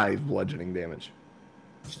 5 bludgeoning damage.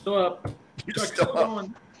 Still up. Chuck's still still up.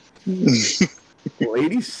 going.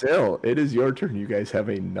 Lady Sill, it is your turn. You guys have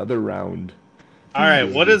another round. All right,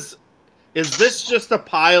 what is this just a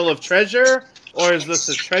pile of treasure or is this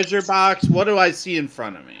a treasure box? What do I see in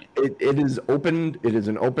front of me? It is opened. It is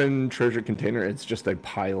an open treasure container. It's just a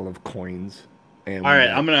pile of coins. And All right,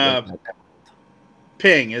 I'm gonna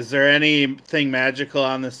ping. Is there anything magical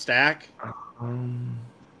on the stack?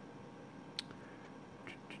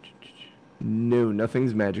 No,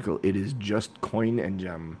 nothing's magical. It is just coin and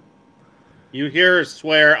gem. You hear her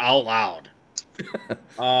swear out loud.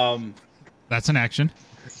 That's an action.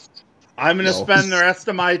 I'm gonna No. spend the rest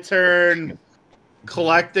of my turn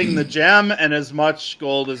collecting the gem and as much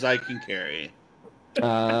gold as I can carry.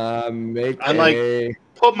 Make I like- a.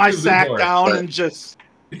 Put my Use the sack door. down and just.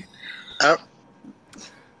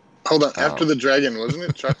 Hold on. After the dragon, wasn't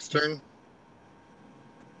it Chuck's turn?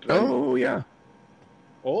 Oh yeah.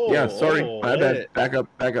 Oh, Yeah. Sorry, my hey. bad. Back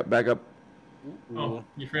up. Oh,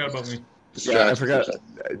 you forgot about me. Yeah, I Distraction.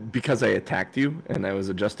 forgot because I attacked you and I was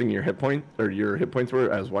adjusting your hit point or your hit points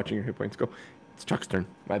were. I was watching your hit points go. It's Chuck's turn.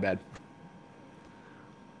 My bad.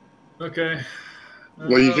 Okay.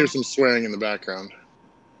 Well, you hear some swearing in the background.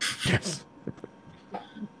 Yes.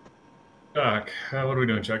 Chuck, what are we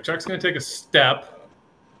doing, Chuck? Chuck's going to take a step.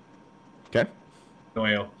 Okay. No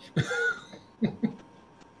ale. Oh, it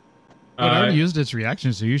already used its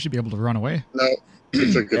reaction, so you should be able to run away. No,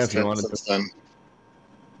 it took Yeah, its if you turn wanted since then.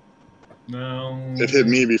 No. It hit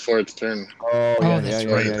me before its turn. Oh, Oh, yeah, that's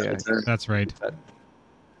yeah, right. yeah, yeah. Its turn. That's right.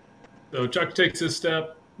 So Chuck takes his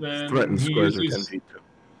step. Then Threatened he squares are 10 uses, feet.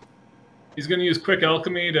 he's going to use quick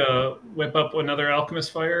alchemy to whip up another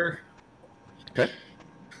alchemist fire. Okay.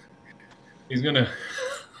 He's gonna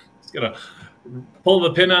pull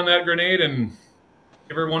the pin on that grenade and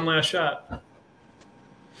give her one last shot.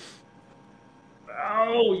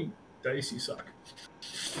 Oh, you dice, you suck.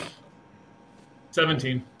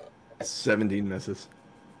 17. 17 misses.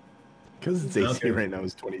 Because its AC Okay. right now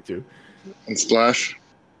is 22. And splash.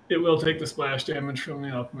 It will take the splash damage from the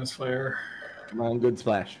alchemist fire. Come on, good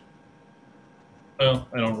splash. Well,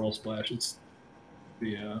 I don't roll splash. It's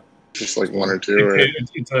the Just like 1 or 2. Or,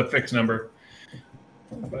 it's a fixed number.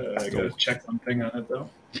 But I gotta check one thing on it though.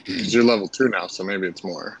 because you're level 2 now, so maybe it's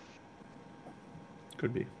more.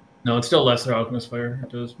 Could be. No, it's still less than alchemist fire. It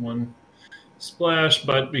does 1 splash,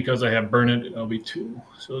 but because I have burn it, it'll be 2.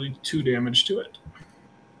 So it'll be 2 damage to it.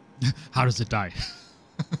 How does it die?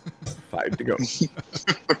 5 to go.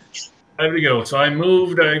 5 to go. So I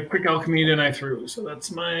moved, I quick alchemy, and I threw. So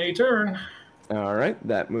that's my turn. All right.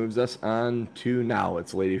 That moves us on to now.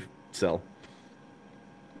 It's Lady Cell.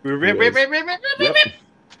 Yep.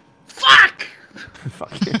 Fuck!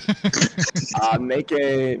 Fuck. Make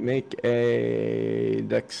a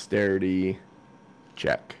dexterity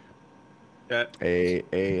check.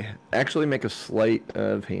 Okay. Actually make a sleight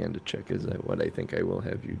of hand check is what I think I will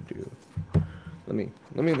have you do. Let me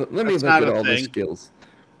That's look not at a all the thing. skills.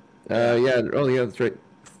 Yeah. Oh yeah, that's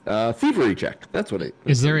right. Thievery check. That's what it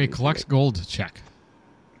Is there a collect gold check?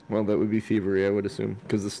 Well, that would be thievery, I would assume,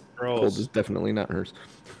 because this gold Gross. is definitely not hers.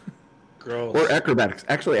 Gross. Or acrobatics.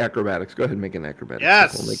 Actually, acrobatics. Go ahead and make an acrobatics.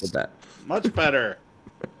 Yes! We'll make it that. Much better.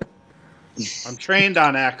 I'm trained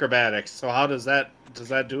on acrobatics, so how does that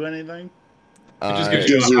do anything? It just gives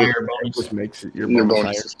you gives a you- higher It bonus. just makes your Your bonus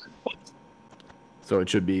higher. bonus. So it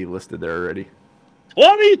should be listed there already.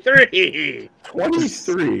 23!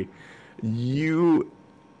 23. You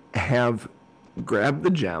have grabbed the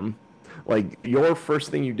gem. Like, your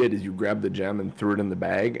first thing you did is you grabbed the gem and threw it in the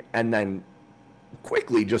bag, and then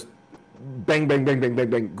quickly just bang, bang, bang, bang, bang,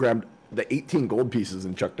 bang, grabbed the 18 gold pieces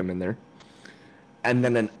and chucked them in there. And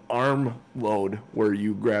then an arm load where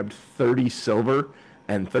you grabbed 30 silver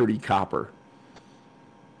and 30 copper.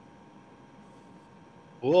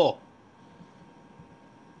 Cool.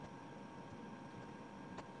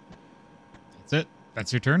 That's it.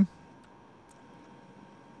 That's your turn.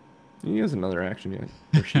 He has another action yet.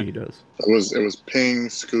 Or she does. It was ping,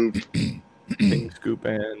 scoop. Ping, scoop,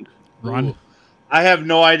 and... Run. Ooh. I have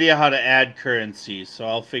no idea how to add currency, so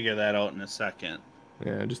I'll figure that out in a second.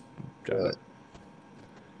 Yeah, just jot it.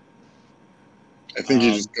 I think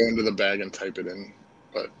you just go into the bag and type it in.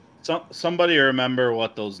 But Somebody remember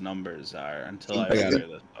what those numbers are until I I got figure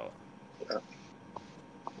this out.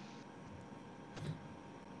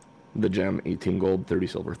 The gem, 18 gold, 30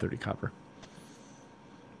 silver, 30 copper.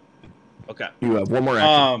 Okay. You have one more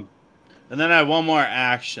action. And then I have one more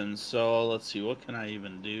action. So let's see, what can I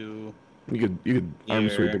even do? You could arm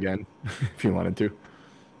Here. sweep again if you wanted to.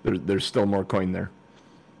 There's still more coin there.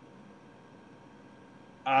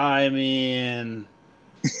 I mean,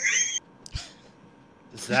 is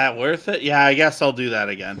that worth it? Yeah, I guess I'll do that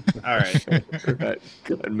again. All right. Go ahead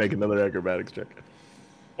and make another acrobatics check.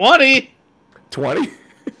 20. 20.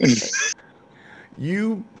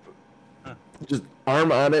 You just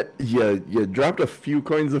arm on it. You dropped a few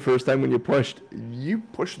coins the first time when you pushed. You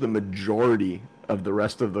pushed the majority of the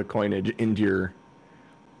rest of the coinage into your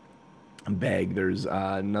bag. There's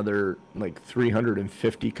another like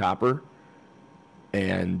 350 copper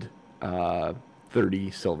and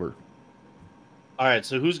 30 silver. All right,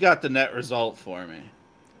 so who's got the net result for me?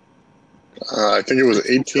 I think it was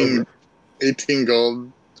 18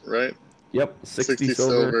 gold, right? Yep, 60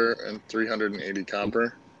 silver. And 380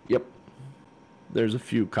 copper. Yep. There's a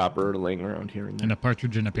few copper laying around here and there. And a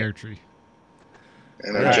partridge in a pear tree.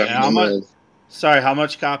 And All a right, gem how much? Sorry, how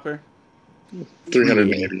much copper?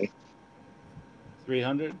 380.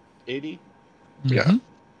 380? Yeah. Mhm.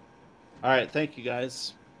 All right, thank you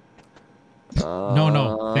guys.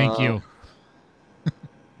 No, thank you.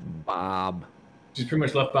 Bob. She's pretty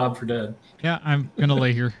much left Bob for dead. Yeah, I'm gonna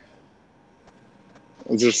lay here.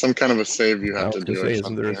 Is there some kind of a save you I have was to gonna do? say, Or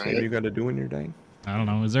isn't there a something, save you right? got to do when you're dying? I don't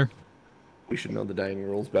know. Is there? We should know the dying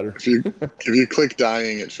rules better. If you click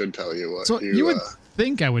dying, it should tell you what So you. you would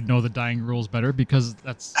think I would know the dying rules better because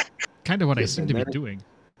that's kind of what I You've seem to been be there. doing.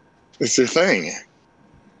 It's your thing.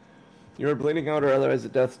 You are bleeding out or otherwise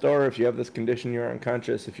at death's door. If you have this condition, you are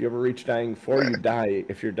unconscious. If you ever reach dying before you die,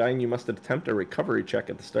 if you're dying, you must attempt a recovery check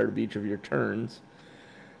at the start of each of your turns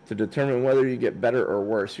to determine whether you get better or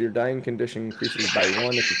worse. Your dying condition increases by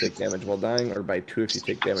 1 if you take damage while dying, or by 2 if you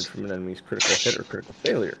take damage from an enemy's critical hit or critical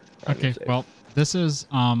failure on your Okay, save. well, this is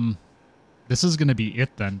going to be it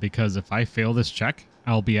then, because if I fail this check,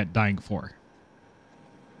 I'll be at dying 4.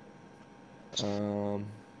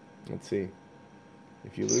 Let's see.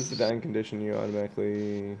 If you lose the dying condition, you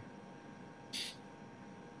automatically...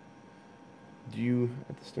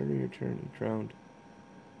 at the start of your turn, each round,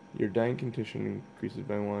 your dying condition increases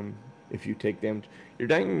by 1 if you take damage. Your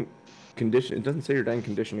dying condition, it doesn't say your dying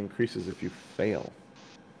condition increases if you fail.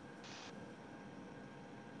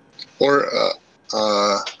 Or,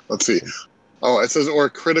 let's see. Oh, it says or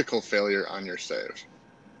critical failure on your save.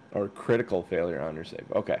 Or critical failure on your save.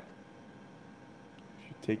 Okay. If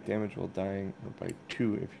you take damage while dying, or by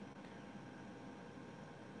 2 if you...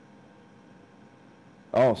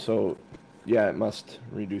 Oh, so, yeah, it must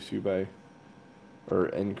reduce you by... or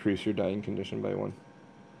increase your dying condition by 1.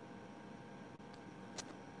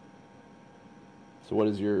 So what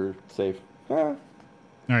is your save? All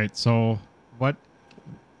right, so what?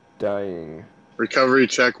 Dying. Recovery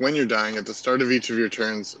check when you're dying. At the start of each of your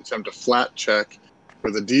turns, attempt a flat check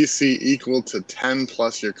with a DC equal to 10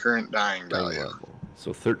 plus your current dying Dying value. level.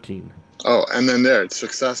 So 13. Oh, and then there, it's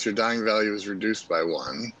success. Your dying value is reduced by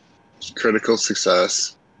 1. Critical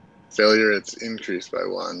success. Failure, it's increased by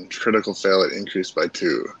 1. Critical fail, it increased by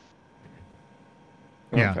 2.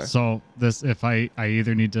 Yeah, Okay. so this, if I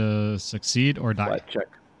either need to succeed or die. Flat check.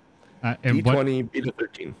 And what? D20, beat a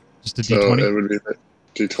 13. Just a So D20? it would be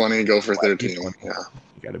D20, go for 13. D20. Yeah.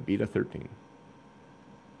 You gotta beat a 13.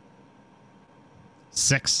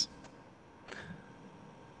 6.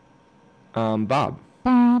 Bob.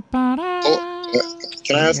 Oh,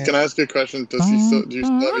 can I ask you a question? Do you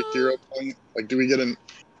still have a hero point? Like, do we get is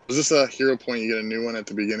this a hero point? You get a new one at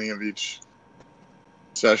the beginning of each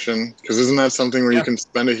session? Because isn't that something where you can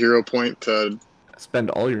spend a hero point to Spend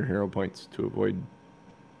all your hero points to avoid...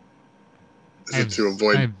 I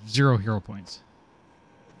have 0 hero points.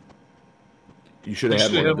 You should You have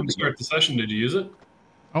should had have one them start the session. Did you use it?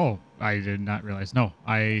 Oh, I did not realize. No,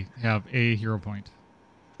 I have a hero point.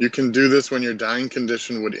 You can do this when your dying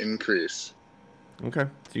condition would increase. Okay. So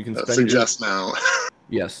you can spend Suggest now.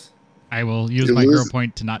 Yes. I will use You my hero lose-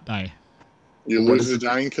 point to not die. You What lose is the it?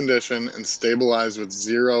 dying condition and stabilize with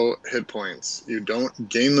 0 hit points. You don't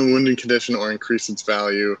gain the wounded condition or increase its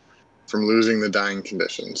value from losing the dying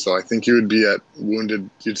condition. So I think you would be at wounded.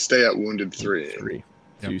 You'd stay at wounded 3, 3.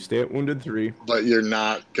 So Yep. you stay at wounded 3. but you're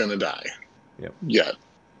not gonna die. Yep. Yet.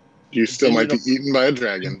 You still might be Continue eaten by a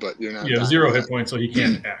dragon, but you're not. You have dying 0 yet. hit points, so he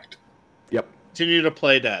can't act. Yep. Continue to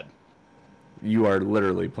play dead. You are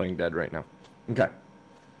literally playing dead right now. Okay.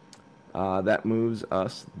 That moves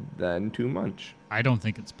us then to Munch. I don't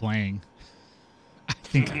think it's playing. I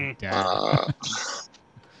think I'm dead.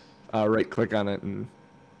 Right click on it and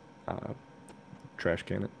trash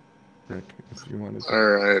can it, Rick, if you wanted to. All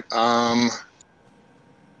right.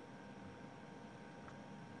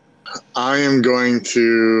 I am going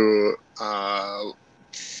to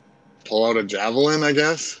pull out a javelin, I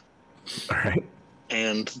guess, All right.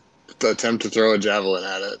 and attempt to throw a javelin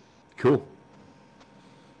at it. Cool.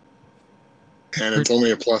 And it's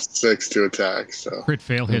only a +6 to attack, so Crit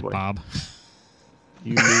fail hit, boy. Bob.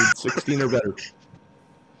 You need 16 or better.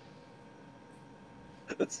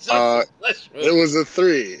 It's it was a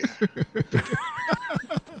 3.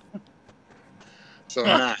 So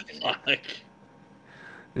 9. Fuck.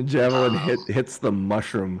 The javelin hits the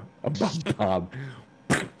mushroom above Bob.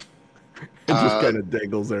 It just kind of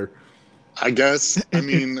dangles there. I guess. I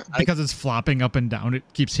mean, Because it's flopping up and down, it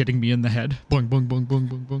keeps hitting me in the head. Boing, boing, boing, boing,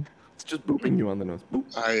 boing, boing. It's just booping you on the nose. Boop.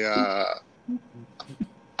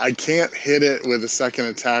 I can't hit it with a second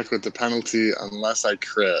attack with the penalty unless I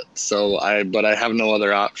crit. But I have no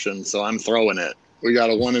other option, so I'm throwing it. We got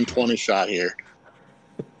a 1 in 20 shot here.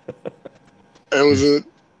 It was a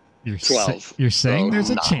You're 12. You're saying So there's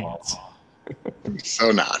a no. chance. so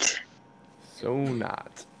not. So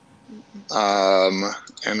not.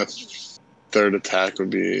 And the third attack would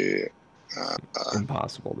be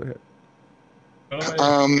Impossible to hit.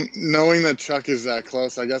 knowing that Chuck is that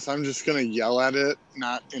close, I guess I'm just gonna yell at it,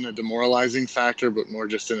 not in a demoralizing factor, but more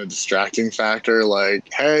just in a distracting factor, like,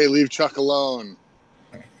 hey, leave Chuck alone.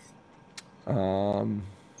 And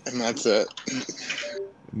that's it.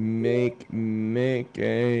 Make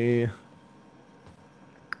a...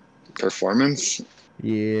 Performance?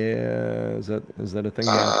 Yeah, is that a thing?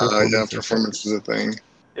 Yeah, is a performance is a thing.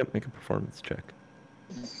 Yep, make a performance check.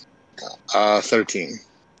 13.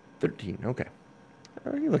 13. Okay.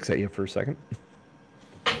 He looks at you for a second.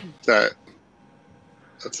 That's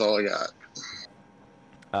all I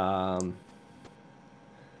got.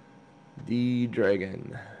 The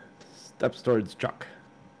dragon steps towards Chuck.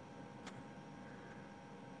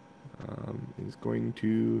 He's going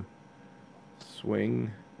to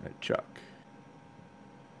swing at Chuck.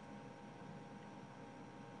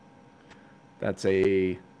 That's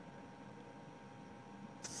a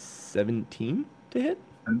 17 to hit.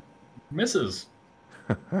 Misses.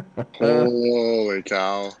 Holy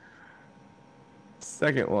cow.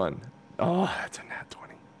 Second one. Oh, that's a nat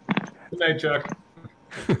 20. Good night, Chuck.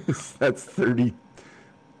 That's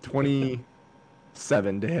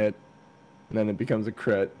 27 to hit. And then it becomes a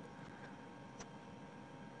crit.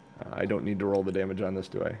 I don't need to roll the damage on this,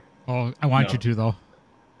 do I? Oh, I want No. you to, though.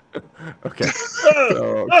 Okay.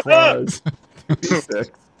 So, claws.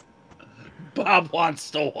 2d6. Bob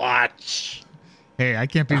wants to watch. Hey, I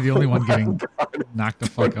can't be the only one getting knocked the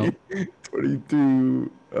fuck out.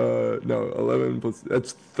 22, no, 11 plus,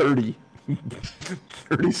 that's 30.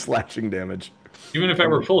 30 slashing damage. Even if I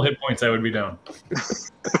were full hit points, I would be down.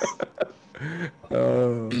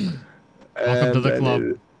 Welcome to the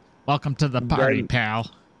club. Welcome to the party, pal.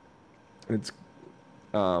 It's,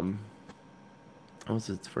 what was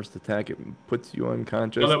its first attack? It puts you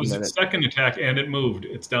unconscious. No, that was its second attack, and it moved.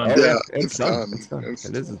 It's done. Oh, Yeah, it's done. It's done.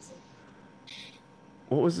 It is.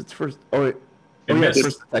 What was its first? Oh, its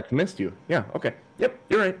first attack missed you. Yeah. Okay. Yep.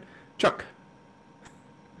 You're right. Chuck.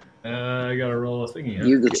 I gotta roll a thingy. Huh?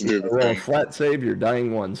 You get to do the Roll a thing. flat save. You're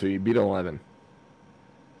dying 1, so you beat 11.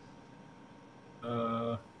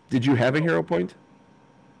 Did you have a hero point?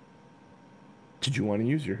 Did you want to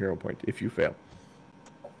use your hero point if you fail?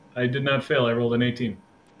 I did not fail. I rolled an 18.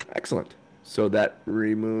 Excellent. So that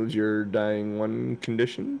removes your dying 1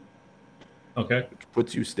 condition, Okay. which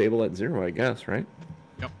puts you stable at 0, I guess, right?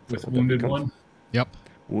 Yep. With That wounded becomes- 1. Yep.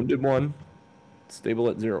 Wounded 1, stable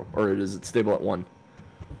at 0, or is it stable at 1?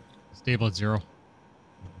 Stable at 0.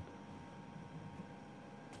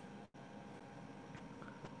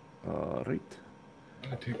 All right. I'm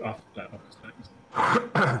gonna take off that.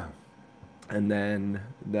 And then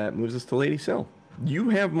that moves us to Lady Sill. You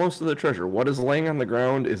have most of the treasure. What is laying on the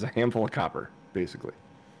ground is a handful of copper, basically.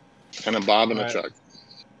 And a bob and a Right. chuck.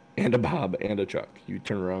 And a bob and a chuck. You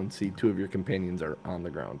turn around, see 2 of your companions are on the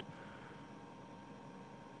ground.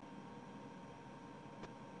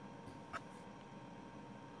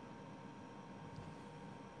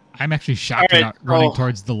 I'm actually shocked All you're right, not running so-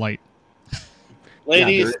 towards the light.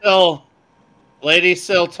 Lady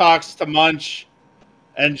Sill talks to Munch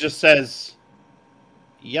and just says,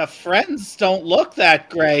 "Your friends don't look that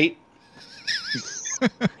great."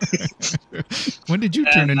 When did you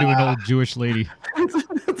turn into an old Jewish lady? That's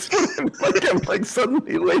what I'm like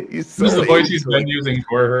suddenly Lady Sill. This is the voice he's been using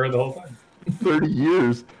for her the whole time. 30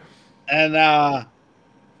 years. And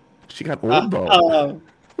She got old, though.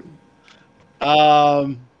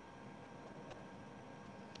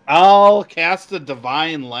 I'll cast a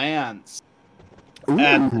divine lance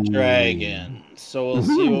at the Ooh. dragon. So we'll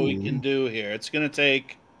see what we can do here. It's gonna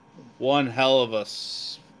take one hell of a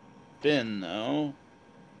spin, though.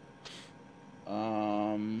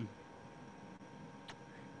 A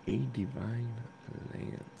divine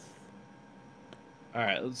lance. All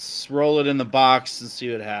right, let's roll it in the box and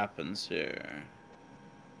see what happens here.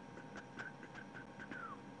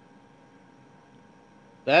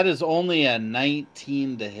 That is only a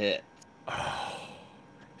 19 to hit.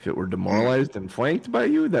 If it were demoralized and flanked by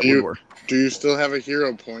you, that You- would work. Do you still have a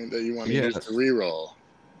hero point that you want to use Yes. to reroll?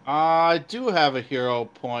 I do have a hero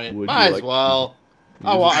point. Would you Might as like well. Use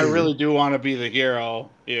Oh, well, it I to- really do want to be the hero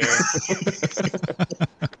here.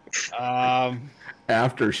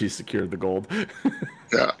 After she secured the gold.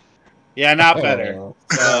 Yeah. Yeah, not better. Oh,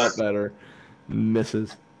 not better. Misses.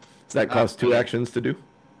 Does that cost 2 actions to do?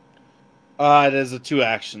 It is a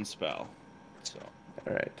 2-action spell. So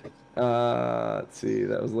All right. Let's see.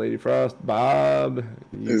 That was Lady Frost. Bob,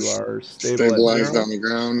 you Is are stable Stabilized at 0. on the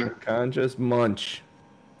ground. Conscious. Munch.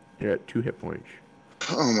 You're at 2 hit points.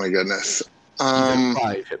 Oh my goodness. He's at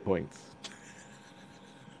 5 hit points.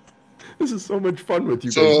 This is so much fun with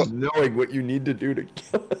you So- guys knowing what you need to do to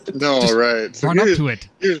kill it. No, Just right. So Run up to it.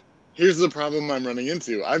 here's the problem I'm running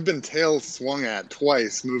into. I've been tail swung at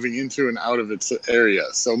twice moving into and out of its area.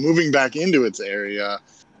 So moving back into its area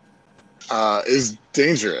is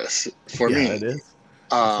dangerous for me. Yeah, it is.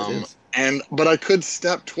 Yes, it is. But I could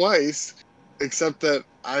step twice, except that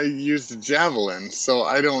I used a javelin, so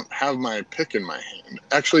I don't have my pick in my hand.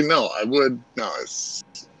 Actually, no, I would. No,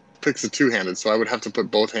 pick's a two-handed, so I would have to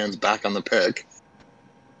put both hands back on the pick.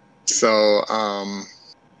 So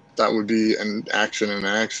that would be an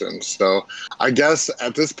action. So I guess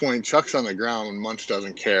at this point, Chuck's on the ground and Munch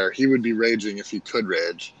doesn't care. He would be raging if he could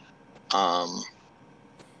rage.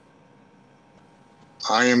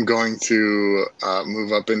 I am going to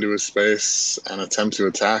move up into his space and attempt to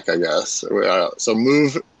attack, I guess. So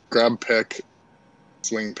move, grab pick,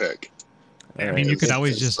 swing pick. I mean, you could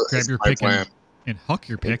always just grab your pick and huck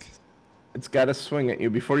your pick. It's got to swing at you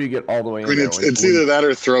before you get all the way in. I mean, it's either that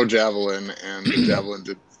or throw javelin, and the javelin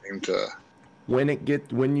didn't seem to.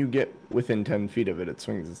 When you get within 10 feet of it, it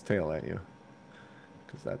swings its tail at you.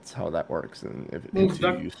 Because that's how that works. And if it hits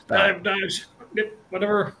you, you stop. Dodge,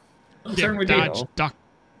 whatever. Dodge, duck,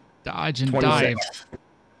 dodge, and dive.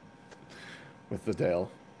 With the tail.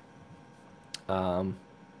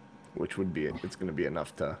 Which would be it's going to be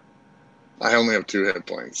enough to. I only have 2 hit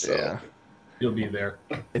points. So. Yeah. You'll be there.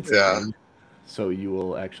 It's 9, so you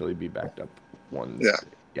will actually be backed up 1. Yeah.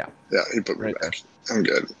 Yeah. Yeah, he put me back. I'm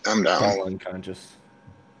good. I'm down. All unconscious.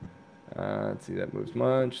 Let's see, that moves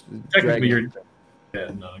much. Technically, you're not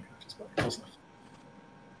unconscious, but close enough.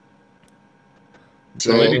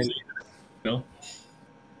 So, no.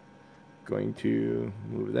 Going to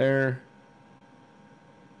move there.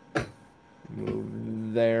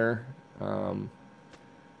 Move there.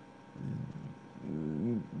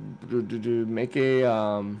 Make a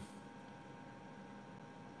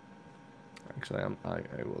actually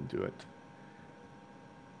I will do it.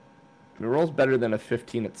 If it rolls better than a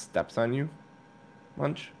 15, it steps on you.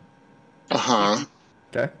 Munch. Uh-huh.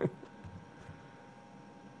 Okay.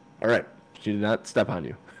 All right. She did not step on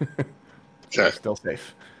you. Okay. Still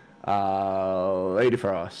safe. Lady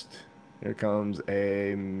Frost. Here comes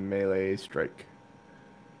a melee strike.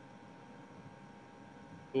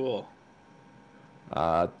 Cool.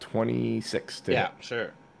 26 to Yeah, hit.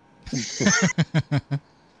 sure.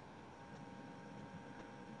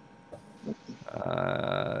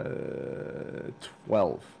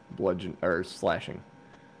 12 bludgeon or slashing.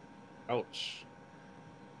 Ouch.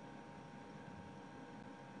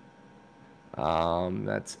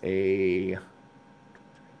 That's a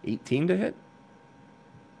 18 to hit.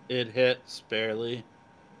 It hits barely.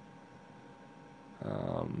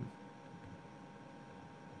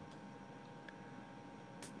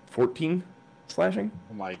 14 slashing.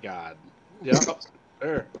 Oh my god. Yep.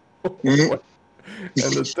 Sure. Mhm.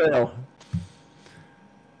 And the tail.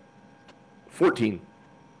 14.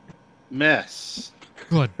 Miss.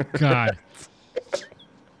 Good God.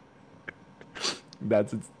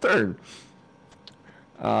 That's its turn.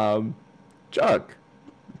 Chuck,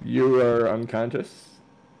 you are unconscious.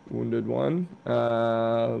 Wounded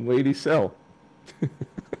 1. Lady Sill.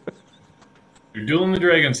 You're dueling the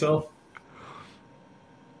dragon, Self.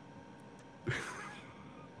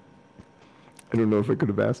 I don't know if I could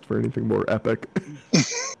have asked for anything more epic.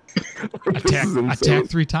 Attack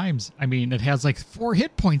 3 times. I mean, it has like 4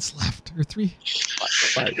 hit points left, or 3.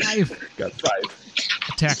 5. Got 5.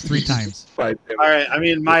 Attack 3 times. 5 damage. All right. I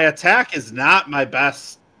mean, my attack is not my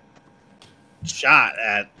best shot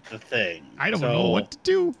at the thing. I don't know what to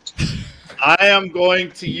do. I am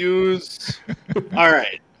going to use. All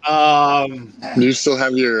right. Do you still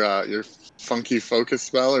have your funky focus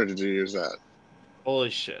spell, or did you use that? Holy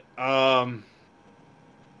shit.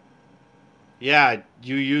 Yeah,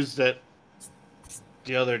 you used it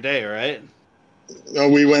the other day, right? No,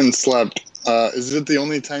 we went and slept. Is it the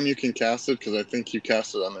only time you can cast it? Because I think you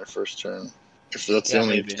cast it on their first turn. If that's the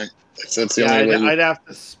only maybe. time. If that's the only way. I'd have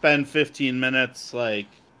to spend 15 minutes like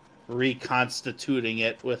reconstituting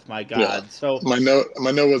it with my god. Yeah. So My note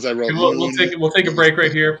was I wrote. We'll take a break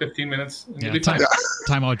right here, 15 minutes. And Yeah, you'll be fine.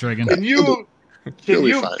 time out, Dragon. can you You'll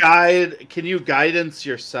be fine. can you guidance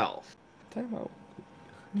yourself? Time out.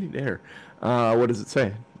 I need air. What does it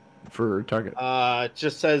say for target? It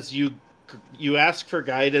just says you ask for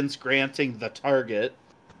guidance, granting the target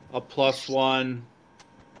a +1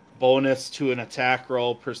 bonus to an attack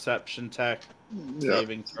roll, perception check, Yeah.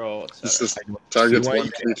 saving throw, It's etc. just targets See why one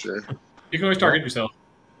you can't. creature. You can always target yourself.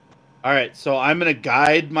 All right, so I'm going to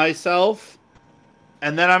guide myself,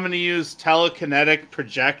 and then I'm going to use telekinetic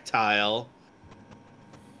projectile.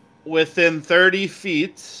 Within 30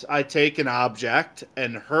 feet, I take an object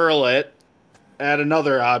and hurl it at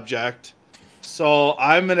another object. So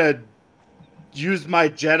I'm going to use my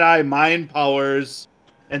Jedi mind powers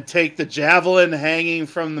and take the javelin hanging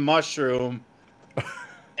from the mushroom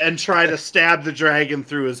and try to stab the dragon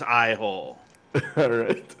through his eye hole. All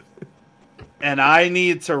right. And I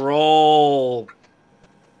need to roll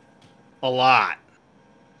a lot.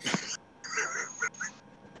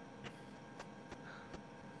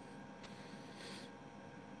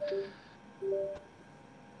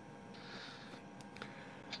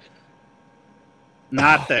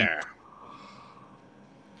 Not there.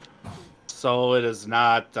 So it is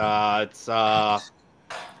not. It's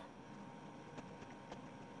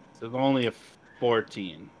only a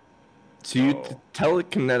 14. So you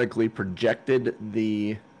telekinetically projected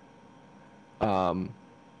the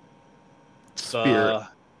spear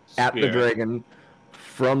at the spear. dragon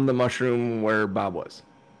from the mushroom where Bob was,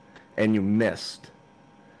 and you missed.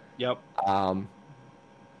 Yep.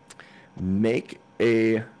 Make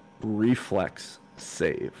a reflex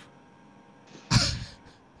save.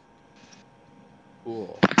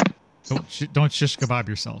 Cool. Don't shish kebab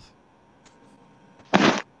yourself.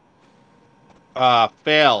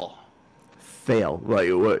 Fail. Fail. Like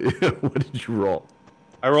what? What did you roll?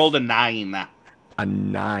 I rolled a 9. A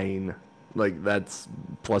 9. Like that's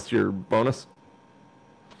plus your bonus.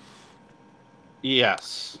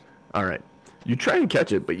 Yes. All right. You try and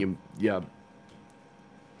catch it, but you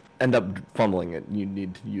end up fumbling it. You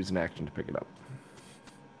need to use an action to pick it up.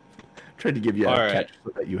 Tried to give you a catch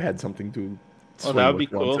so that you had something to swing that would with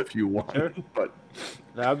be once cool. if you want. Sure. But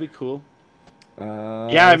that would be cool.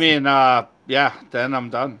 Then I'm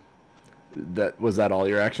done. Was that all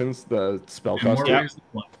your actions? The spell More cost? ways than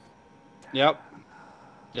one. Yep.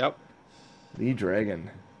 The dragon.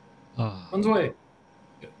 One's away.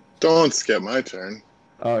 Don't skip my turn.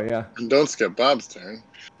 Oh yeah. And don't skip Bob's turn.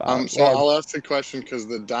 So I'll ask the question because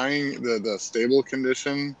the stable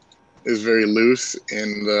condition is very loose,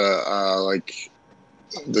 and the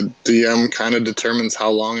DM kind of determines how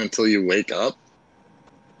long until you wake up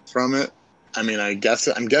from it. I mean, I'm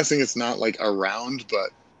guessing it's not like a round, but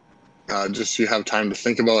just you have time to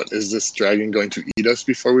think about, is this dragon going to eat us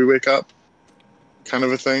before we wake up? Kind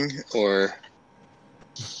of a thing, or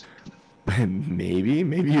maybe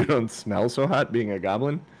you don't smell so hot being a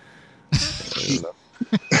goblin. I don't know.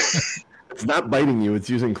 It's not biting you; it's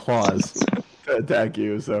using claws to attack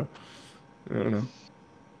you. So I don't know.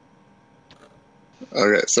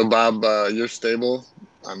 okay. So Bob, you're stable.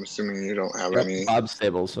 I'm assuming you don't have any. Bob's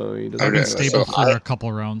stable, so he doesn't. I've been Okay, stable so for a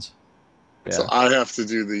couple rounds. Yeah. So I have to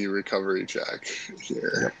do the recovery check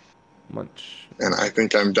here. Yep. Munch. And I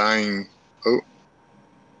think I'm dying. Oh,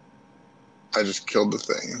 I just killed the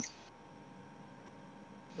thing.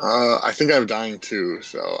 I think I'm dying too,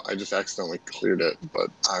 so I just accidentally cleared it, but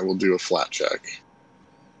I will do a flat check.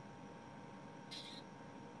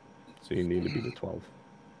 So you need to beat a 12.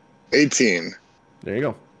 18. There you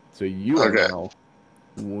go. So you are now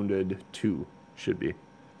wounded 2, should be.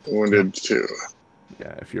 Wounded 2.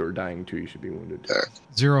 Yeah, if you were dying 2, you should be wounded 2. Okay.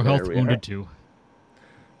 0 health, wounded 2.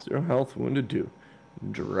 0 health, wounded 2.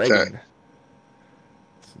 Dragon. Okay.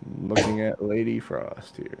 Looking at Lady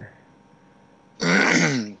Frost here.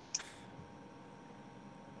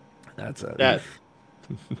 That's a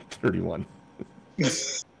 31.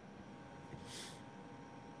 Did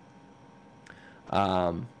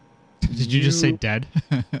you just say dead?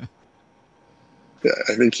 Yeah,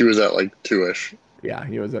 I think he was at like 2-ish. Yeah,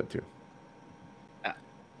 he was at 2.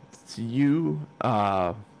 So you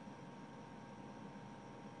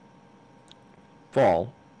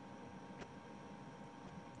fall.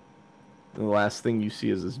 The last thing you see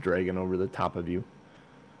is this dragon over the top of you.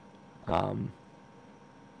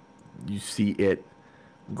 You see it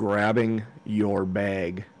grabbing your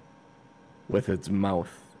bag with its mouth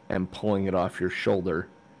and pulling it off your shoulder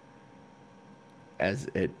as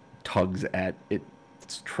it tugs at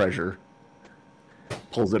its treasure,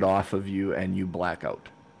 pulls it off of you, and you black out.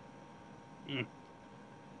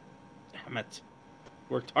 Damn it.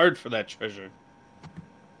 Worked hard for that treasure.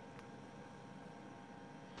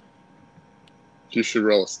 You should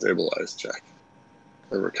roll a stabilize check.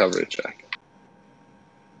 Or recovery check.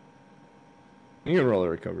 You can roll a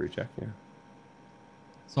recovery check, yeah.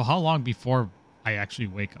 So how long before I actually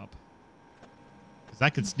wake up? Because I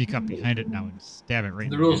could sneak up behind it now and stab it right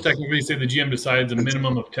The in rules face. technically say the GM decides a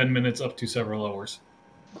minimum of 10 minutes up to several hours.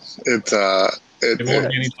 It won't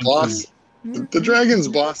be any boss. The dragon's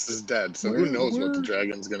boss is dead, so who knows what the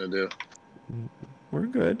dragon's gonna do? We're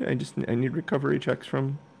good. I need recovery checks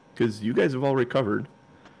from, because you guys have all recovered.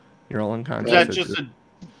 You're all unconscious.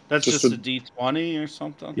 That's just a D20 or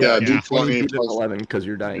something? Yeah, Yeah. D20 plus plus 11 because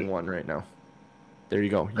you're dying 1 right now. There you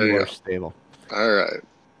go. There You you are go. stable. All right.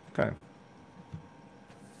 Okay.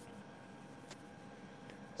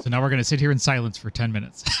 So now we're going to sit here in silence for 10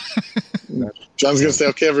 minutes. John's gonna say,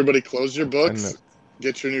 "Okay, everybody, close your 10 books, minutes.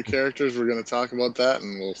 get your new characters. We're gonna talk about that,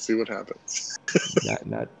 and we'll see what happens."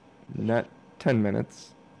 Not 10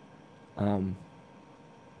 minutes.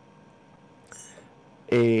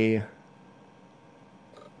 a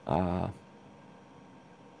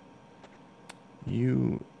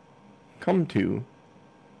you come to,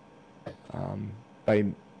 by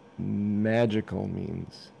magical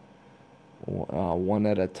means, one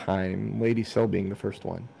at a time, Lady Cell being the first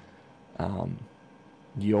one.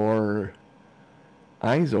 Your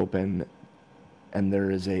eyes open, and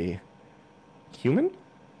there is a human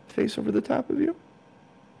face over the top of you.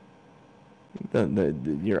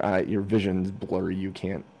 Your vision's blurry, you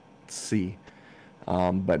can't see.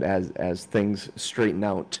 But as things straighten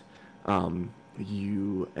out,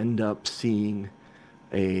 you end up seeing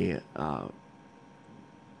a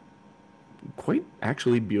quite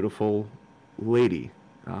actually beautiful lady,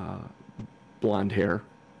 blonde hair.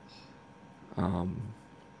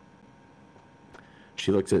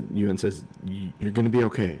 She looks at you and says, "You're going to be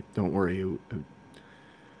okay. Don't worry.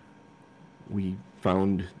 We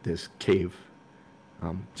found this cave.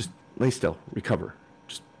 Just lay still. Recover.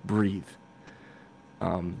 Just breathe."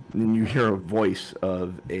 And you hear a voice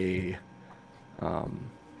of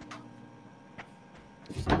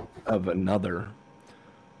another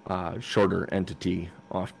shorter entity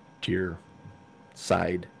off to your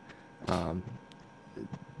side.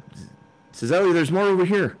 Says, "Ellie, there's more over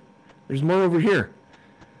here. There's more over here."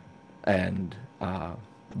 And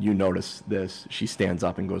you notice this. She stands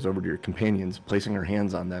up and goes over to your companions, placing her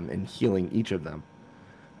hands on them and healing each of them.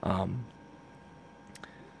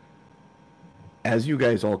 As you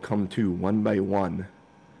guys all come to, one by one,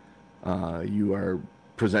 you are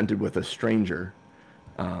presented with a stranger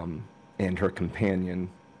and her companion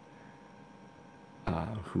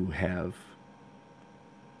who have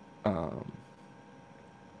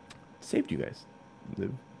saved you guys.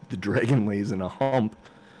 The dragon lays in a hump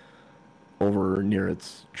over near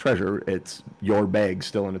its treasure. It's your bag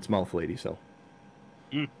still in its mouth, Lady. So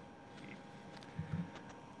you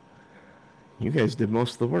guys did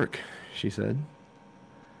most of the work, she said.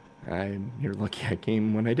 You're lucky I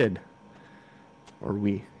came when I did. Or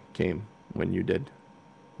we came when you did.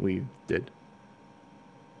 We did.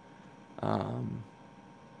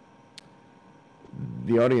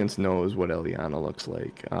 The audience knows what Eliana looks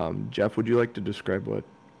like. Jeff, would you like to describe what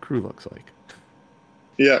Crew looks like?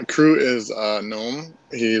 Yeah, Crew is a gnome.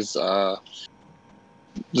 He's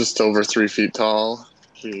just over 3 feet tall.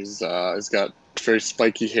 He's got very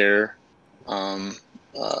spiky hair.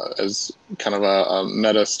 As kind of a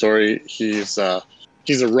meta story, he's a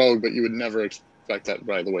rogue, but you would never expect that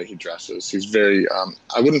by the way he dresses. He's very,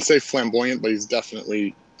 I wouldn't say flamboyant, but he's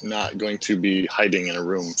definitely not going to be hiding in a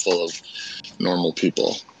room full of normal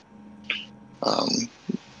people.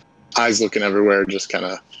 Eyes looking everywhere, just kind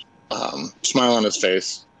of smile on his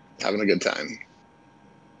face, having a good time.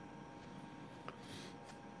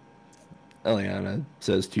 Eliana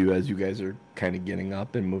says to you as you guys are kind of getting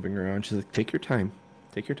up and moving around, she's like, take your time.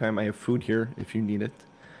 Take your time. I have food here if you need it.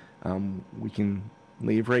 We can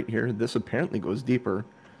leave right here. This apparently goes deeper.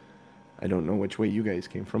 I don't know which way you guys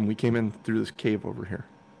came from. We came in through this cave over here.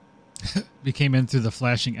 We came in through the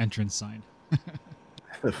flashing entrance sign.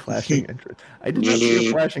 The flashing entrance. I did not see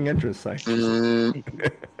a flashing entrance sign.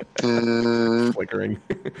 Flickering.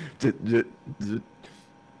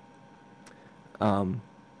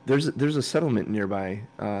 There's a settlement nearby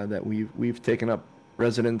that we've taken up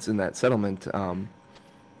residence in that settlement.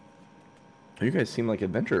 You guys seem like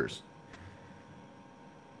adventurers.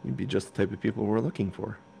 You'd be just the type of people we're looking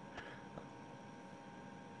for.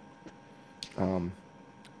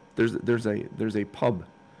 There's a pub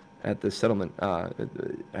at the settlement. I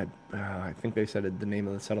think they said the name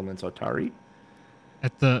of the settlement's Otari.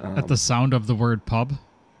 At the sound of the word pub,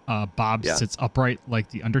 Bob sits upright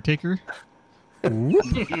like the Undertaker.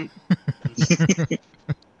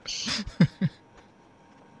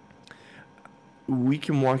 We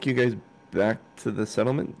can walk you guys back to the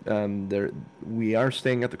settlement. We are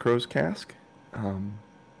staying at the Crow's Cask. A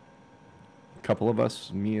couple of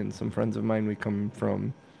us, me and some friends of mine, we come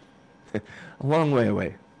from a long way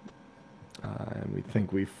away. And we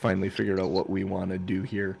think we finally figured out what we want to do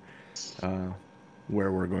here,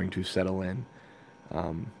 where we're going to settle in.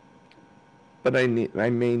 But I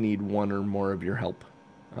may need one or more of your help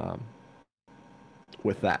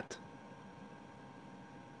with that.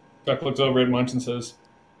 Chuck looks over at Munch and says,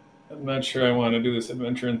 I'm not sure I want to do this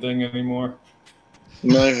adventuring thing anymore.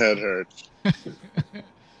 My head hurts.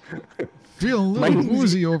 Feel a little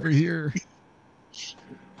woozy over here.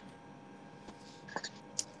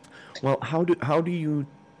 Well, how do you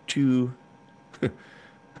two?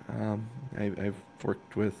 I've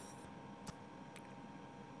worked with.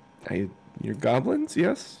 You're goblins,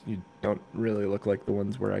 yes. You don't really look like the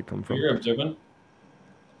ones where I come from. You're observant.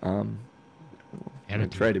 I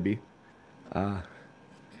try to be.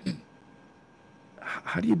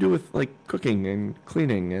 how do you do with like cooking and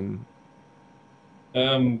cleaning and?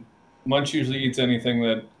 Munch usually eats anything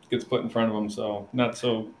that gets put in front of him, so not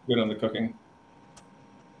so good on the cooking.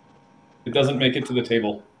 It doesn't make it to the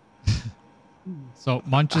table. So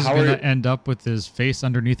Munch is How going are- to end up with his face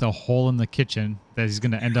underneath a hole in the kitchen that he's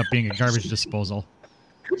going to end up being a garbage disposal.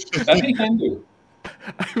 That he can do.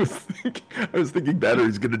 I was thinking that, or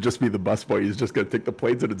he's gonna just be the busboy. He's just gonna take the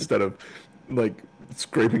plates, and instead of like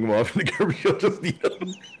scraping them off in the garbage, he'll just eat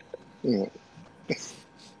them. Yeah.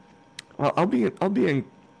 Well, I'll be in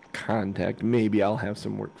contact. Maybe I'll have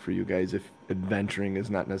some work for you guys if adventuring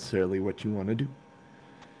is not necessarily what you want to do.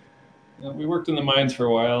 We worked in the mines for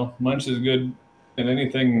a while. Munch is good at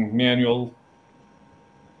anything manual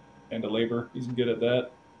and labor. He's good at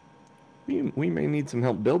that. We may need some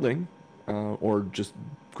help building, or just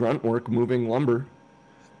grunt work moving lumber.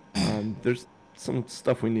 There's some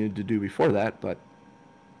stuff we needed to do before that, but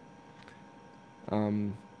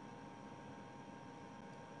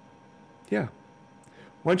yeah.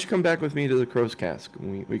 Why don't you come back with me to the Crow's Cask?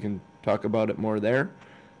 We can talk about it more there.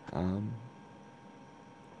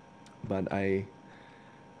 But I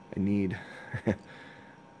need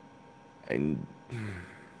I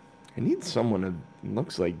need someone who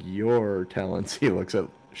looks like your talents. She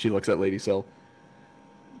looks at Lady Sill.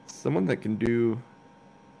 Someone that can do,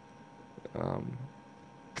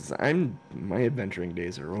 because my adventuring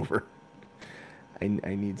days are over.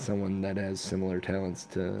 I need someone that has similar talents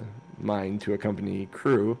to mine to accompany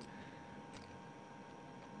crew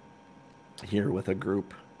here with a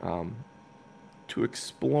group to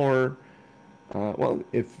explore. Well,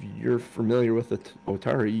 if you're familiar with the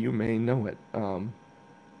Otari, you may know it.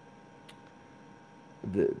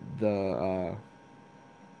 The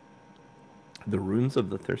ruins of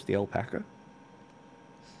the Thirsty Alpaca,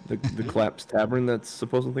 the collapsed tavern that's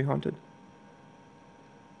supposedly haunted.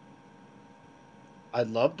 I'd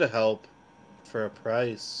love to help for a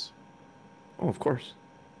price. Oh, of course,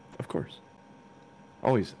 of course.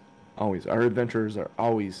 Always, always. Our adventurers are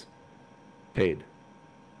always paid.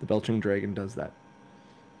 The Belching Dragon does that.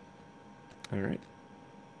 All right.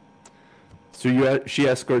 So she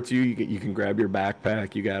escorts you. You can grab your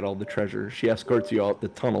backpack. You got all the treasure. She escorts you out the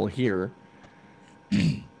tunnel here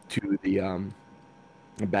to the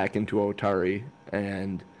back into Otari.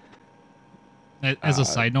 And As a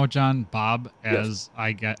side note, John, Bob, as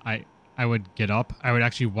yes. I would get up, I would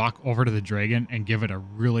actually walk over to the dragon and give it a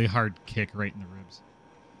really hard kick right in the ribs.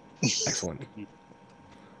 Excellent.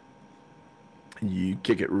 You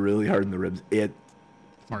kick it really hard in the ribs. It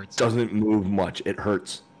Farts. doesn't move much. It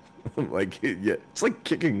hurts. It's like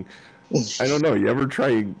kicking. I don't know. You ever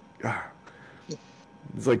try?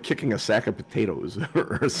 It's like kicking a sack of potatoes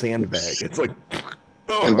or a sandbag. It's like.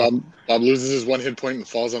 And Bob loses his 1 hit point and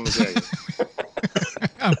falls on the dragon.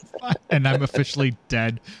 And I'm officially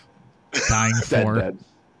dead. Dying for. Dead.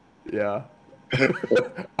 Yeah.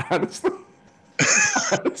 Honestly,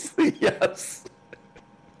 yes.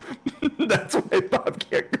 That's why Bob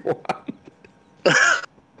can't go on.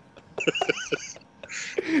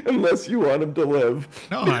 Unless you want him to live.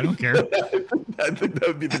 No, I don't care. I think that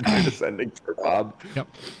would be the greatest ending for Bob. Yep.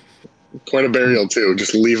 Quite a burial, too.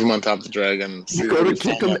 Just leave him on top of the dragon. You go to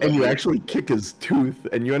kick him, and you actually kick his tooth,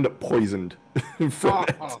 and you end up poisoned from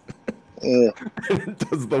it. And it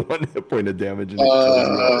does the 1 hit point of damage. And it kills you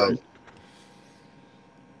outright.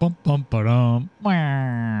 Bum bum ba-dum.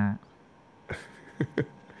 Wah.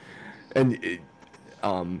 And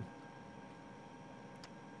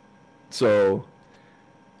so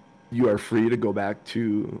you are free to go back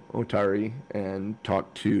to Otari and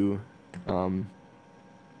talk to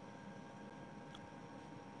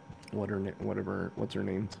what's her name?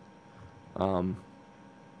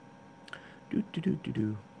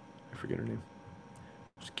 I forget her name.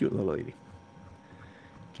 She's a cute little lady.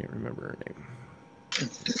 Can't remember her name.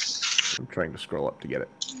 I'm trying to scroll up to get it.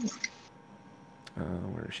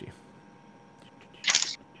 Where is she?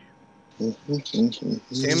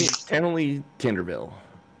 Stanley Tanderville.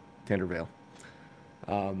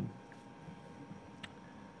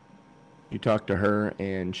 You talk to her,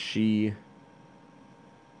 and she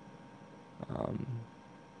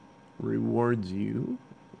rewards you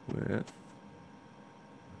with.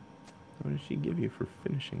 What does she give you for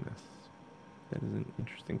finishing this? That is an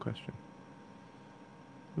interesting question.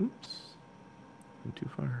 Oops. I'm too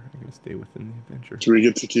far. I'm going to stay within the adventure. Do we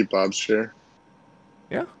get to keep Bob's share?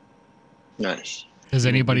 Yeah. Nice. Does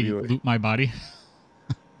anybody loot my body?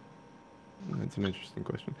 That's an interesting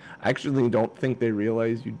question. I actually don't think they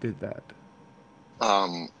realize you did that.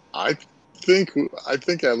 I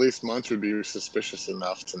think at least Munch would be suspicious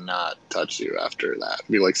enough to not touch you after that.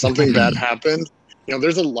 Be like, something bad happened, You know,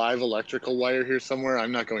 there's a live electrical wire here somewhere.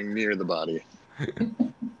 I'm not going near the body.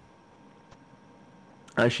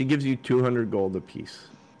 She gives you 200 gold apiece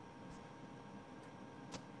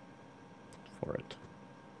for it,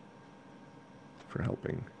 for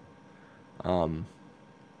helping.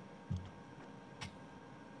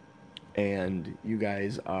 And you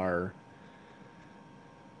guys are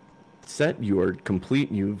set. You are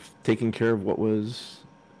complete. You've taken care of what was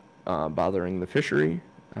bothering the fishery.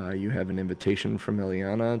 You have an invitation from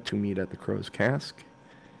Ileana to meet at the Crow's Cask.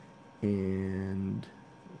 And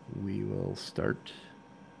we will start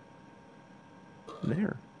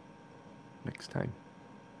there next time.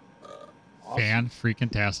 Fan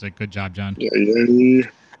freaking tastic. Good job, John. Yay. Good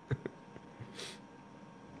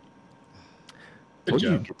Told you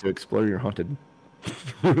job. get to explore your haunted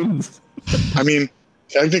rooms. I mean,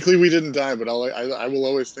 technically we didn't die, but I will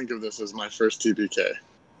always think of this as my first TPK.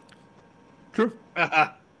 True.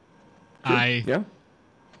 I Yeah.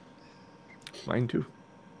 Mine too.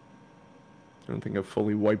 I don't think I've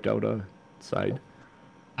fully wiped out a side.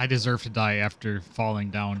 I deserve to die after falling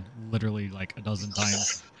down literally like a dozen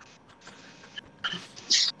times.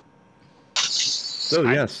 So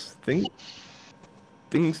yes,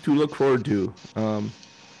 things to look forward to.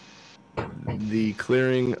 The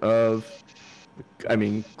clearing of, I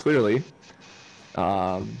mean, clearly,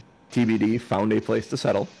 TBD found a place to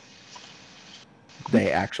settle.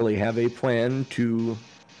 They actually have a plan to,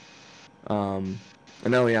 and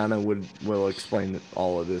Eliana will explain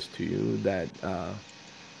all of this to you, that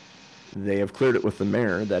they have cleared it with the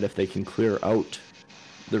mayor, that if they can clear out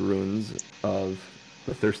the ruins of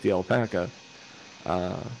the Thirsty Alpaca,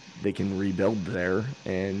 they can rebuild there,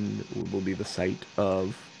 and it will be the site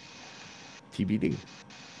of TBD,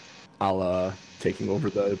 a la taking over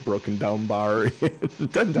the broken down bar in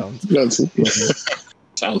Ten Downs.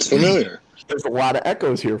 Sounds familiar. There's a lot of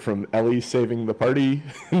echoes here, from Ellie saving the party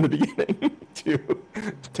in the beginning to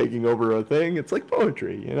taking over a thing. It's like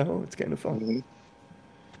poetry, you know? It's kind of fun. Mhm.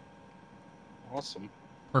 Awesome.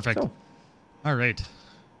 Perfect. So, All right.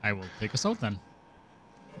 I will take us out then.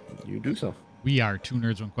 you do so. We are Two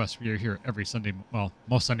Nerds One Quest. We are here every Sunday, well,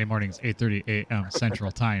 most Sunday mornings, 8:30 a.m.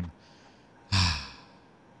 Central Time.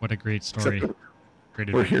 What a great story. Except Great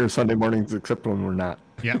we're adventure. here Sunday mornings, except when we're not.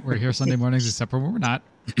 Yeah, we're here Sunday mornings, except for when we're not.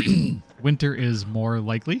 Winter is more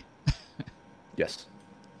likely, Yes.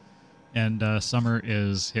 and summer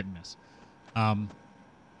is hit and miss.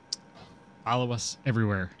 Follow us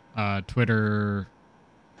everywhere. Twitter.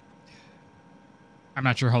 I'm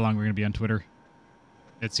not sure how long we're going to be on Twitter.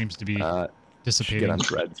 It seems to be Should get dissipating. on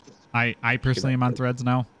Threads. I personally am on Threads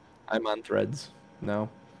now. I'm on Threads now.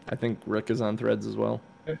 I think Rick is on Threads as well.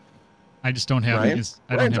 I just don't have. Ryan?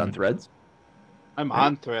 I don't Ryan's have. on Threads. I'm Yeah.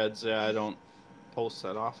 on Threads. Yeah, I don't post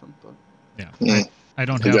that often, but Yeah, Mm. I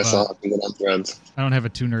don't I have. guess I'll have to get on Threads. I don't have a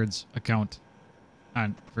Two Nerds account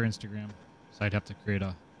for Instagram, so I'd have to create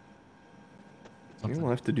a. Something.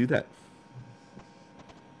 We'll have to do that.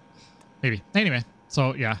 Maybe. Anyway,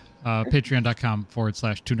 so yeah,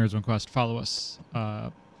 patreon.com/Two Nerds One Quest. Follow us.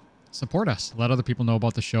 Support us. Let other people know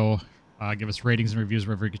about the show. Give us ratings and reviews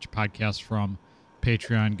wherever you get your podcasts from.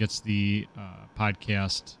 Patreon gets the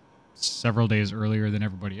podcast several days earlier than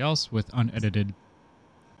everybody else with unedited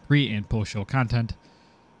pre- and post-show content.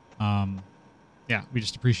 Yeah, we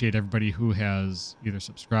just appreciate everybody who has either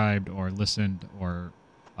subscribed or listened or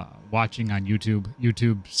watching on YouTube.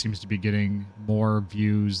 YouTube seems to be getting more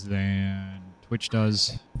views than Twitch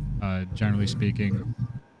does, generally speaking.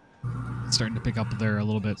 It's starting to pick up there a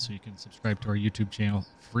little bit, so you can subscribe to our YouTube channel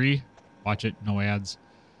free. Watch it, no ads.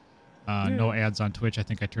 No ads on Twitch. I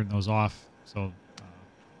think I turned those off. So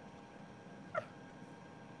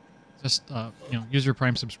just use your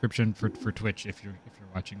Prime subscription for Twitch if you're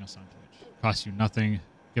watching us on Twitch. Costs you nothing.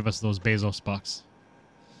 Give us those Bezos bucks.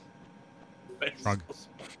 Shrug.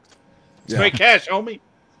 straight cash, homie.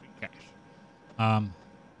 Cash.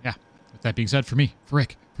 Yeah. With that being said, for me, for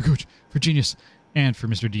Rick, for Gooch, for Genius, and for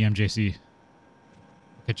Mr. DMJC,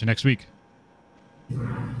 we'll catch you next week.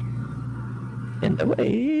 And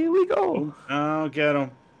away we go. Oh, get him.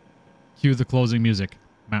 Cue the closing music.